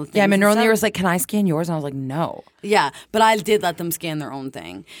 scanning all the things. Yeah, and Monroe stuff. was like, can I scan yours? And I was like, no. Yeah, but I did let them scan their own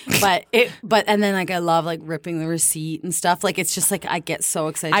thing. But and then like I love like ripping the receipt and stuff. Like it's just like I get so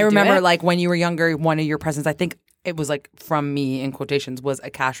excited. I to do remember it. like when you were younger, one of your presents, I think it was like from me in quotations, was a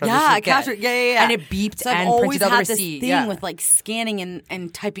cash register. yeah, to get. yeah. And it beeped so I've and always printed out the had receipt. This thing Yeah. with like scanning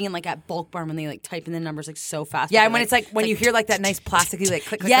and typing in like at Bulk Barn when they like type in the numbers like so fast. Yeah, But and when they're, it's like when you hear like that nice plasticky like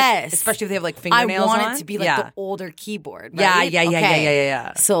click, click, Yes. click, especially if they have like I fingernails want on. it to be like yeah. the older keyboard. Yeah, right? yeah.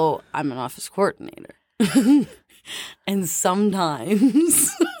 Okay. So I'm an office coordinator. And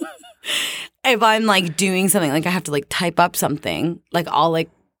sometimes if I'm like doing something, like I have to like type up something, like I'll like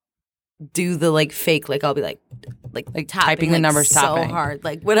do the like fake, like I'll be like typing the like, numbers, so tapping hard,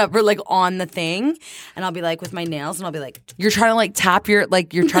 like whatever, like on the thing, and I'll be like with my nails, and I'll be like, You're trying to like tap you're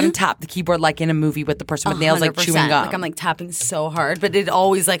trying to tap the keyboard like in a movie with the person with nails like 100%. chewing gum. Like I'm like tapping so hard, but it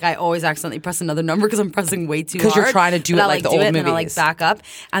always like I always accidentally press another number because I'm pressing way too hard. Because you're trying to do But it I'll, like the do old it, and then I'll like movies. back up,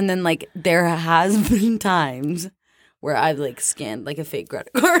 and then like there has been times where I've like scanned like a fake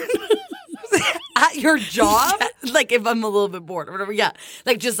credit card. At your job? Yeah, like if I'm a little bit bored or whatever, yeah.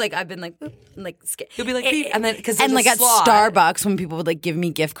 Like just like I've been like, boop, and, like You'll be like, beep, and then because and like at Starbucks when people would like give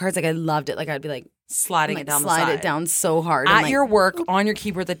me gift cards, like I loved it. Like I'd be like sliding like, it down the slide side. it down so hard At and, like, your work on your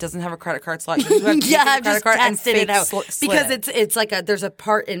keyboard that doesn't have a credit card slot. You have to yeah, take I've a credit just card and tested fake it out slit because it. it's like there's a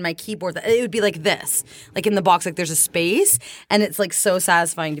part in my keyboard that it would be like this, like in the box, like there's a space, and it's like so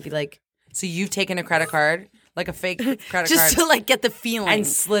satisfying to be like So you've taken a credit card, like a fake credit just card, to like get the feeling and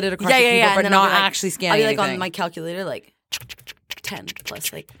slid it across yeah, the yeah, keyboard, yeah, but and then I'll not be like, actually I'll scanning be like anything. on my calculator, like 10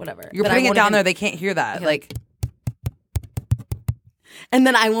 plus like whatever. You're But I putting it won't down even- there. They can't hear that. Like and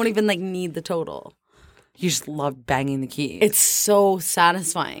then I won't even like need the total. you just love banging the keys. It's so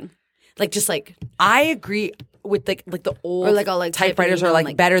satisfying, like just like I agree with like the old Or, like, I'll, like, type an typewriters are email like and,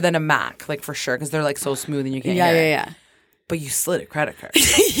 like- better than a Mac, like for sure, because they're like so smooth and you can't yeah, hear yeah, it. yeah. But you slid a credit card.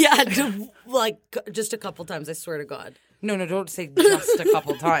 Yeah, like just a couple times. I swear to God. No, don't say just a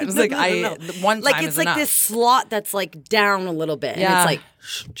couple times. Like No. one time Like is it's like enough. this slot that's like down a little bit, Yeah. and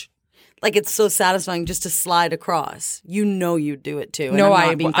it's like it's so satisfying just to slide across. You know you do it too. And No, I'm not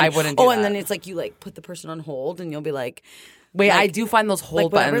I being I funny. wouldn't do Oh, that. and then it's like you like put the person on hold, and you'll be like, Wait, like- I do find those hold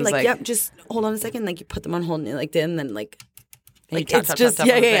like whatever, buttons like yep, just hold on a second. Like you put them on hold, and you're like then like. And you Like tap, it's tap, just tap,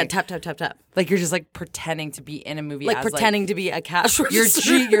 tap on the yeah, thing. tap tap tap tap. Like you're just like pretending to be in a movie, Like as, pretending to be a cash your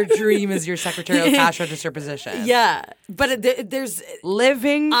register. your dream is your secretarial cash register position. Yeah, but there's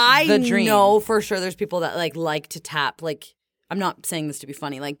living I the dream. know for sure there's people that like to tap. Like I'm not saying this to be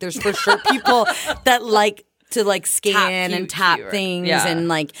funny. Like there's for sure people that like to like scan and tap keyboard. things Yeah. and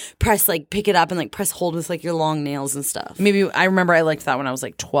like press like pick it up and like press hold with like your long nails and stuff. Maybe I remember I liked that when I was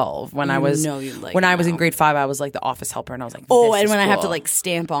like 12. When I was know you'd like when it I was in now. grade 5, I was like the office helper, and I was like, Oh, this and is when I have to cool. like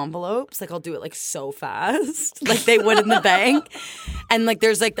stamp envelopes, like I'll do it like so fast, like they would in the bank. And like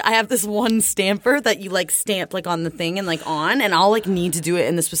there's like I have this one stamper that you like stamp like on the thing and like on, and I'll like need to do it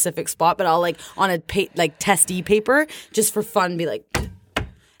in the specific spot, but I'll like on a like testee paper just for fun be like.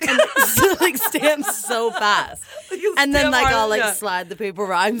 And like stamp so fast, and then stamp like hard, I'll like yeah. slide the paper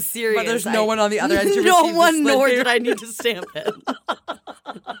over. I'm serious. But there's no one on the other end to No receive the one, slid nor paper. did I need to stamp it.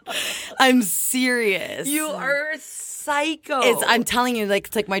 I'm serious. You are psycho. I'm telling you, like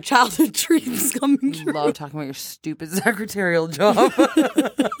it's like my childhood dreams coming true. love talking about your stupid secretarial job.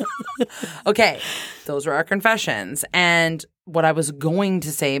 Okay, those were our confessions. And what I was going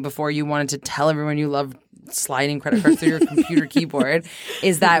to say before you wanted to tell everyone you love sliding credit cards through your computer keyboard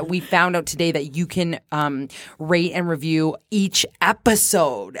is that we found out today that you can rate and review each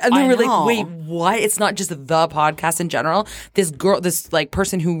episode. And then I we're know. like, wait, what? It's not just the podcast in general. This like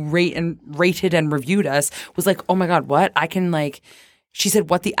person who rated and reviewed us was like, oh my God, what? I can like... She said,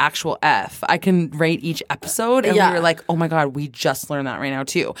 what the actual F? I can rate each episode. And Yeah. we were like, oh my God, we just learned that right now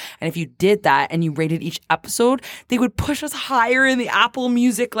too. And if you did that and you rated each episode, they would push us higher in the Apple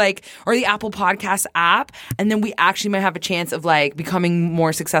Music, like, or the Apple Podcast app. And then we actually might have a chance of like becoming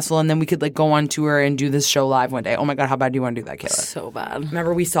more successful. And then we could like go on tour and do this show live one day. Oh my God, how bad do you want to do that, Kayla? So bad.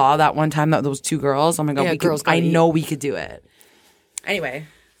 Remember we saw that one time that those two girls? Oh my God, Yeah, we Girls could, I Gotta Eat. know we could do it. Anyway.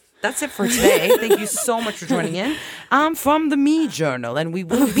 That's it for today. Thank you so much for joining in. I'm from the Me Journal, and we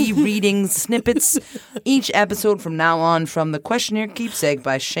will be reading snippets each episode from now on from The Questionnaire Keepsake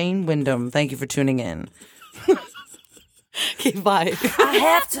by Shane Wyndham. Thank you for tuning in. Okay, bye. I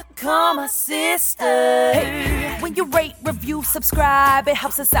have to call my sister. Hey, when you rate, review, subscribe, it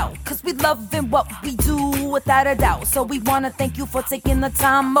helps us out. Cause we loving what we do without a doubt. So we wanna thank you for taking the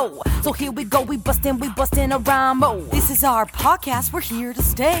time, mo. So here we go, we bustin' a rhyme, mo. This is our podcast. We're here to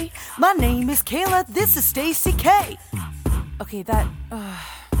stay. My name is Kayla. This is Stacy K. Okay, that.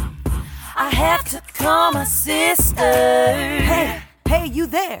 I have to call my sister. Hey, you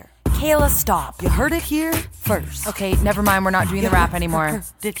there? Kayla, stop. You heard it here first. Okay, never mind. We're not doing the rap anymore. Heard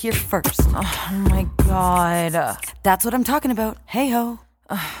it here first. Oh my God. That's what I'm talking about. Hey ho.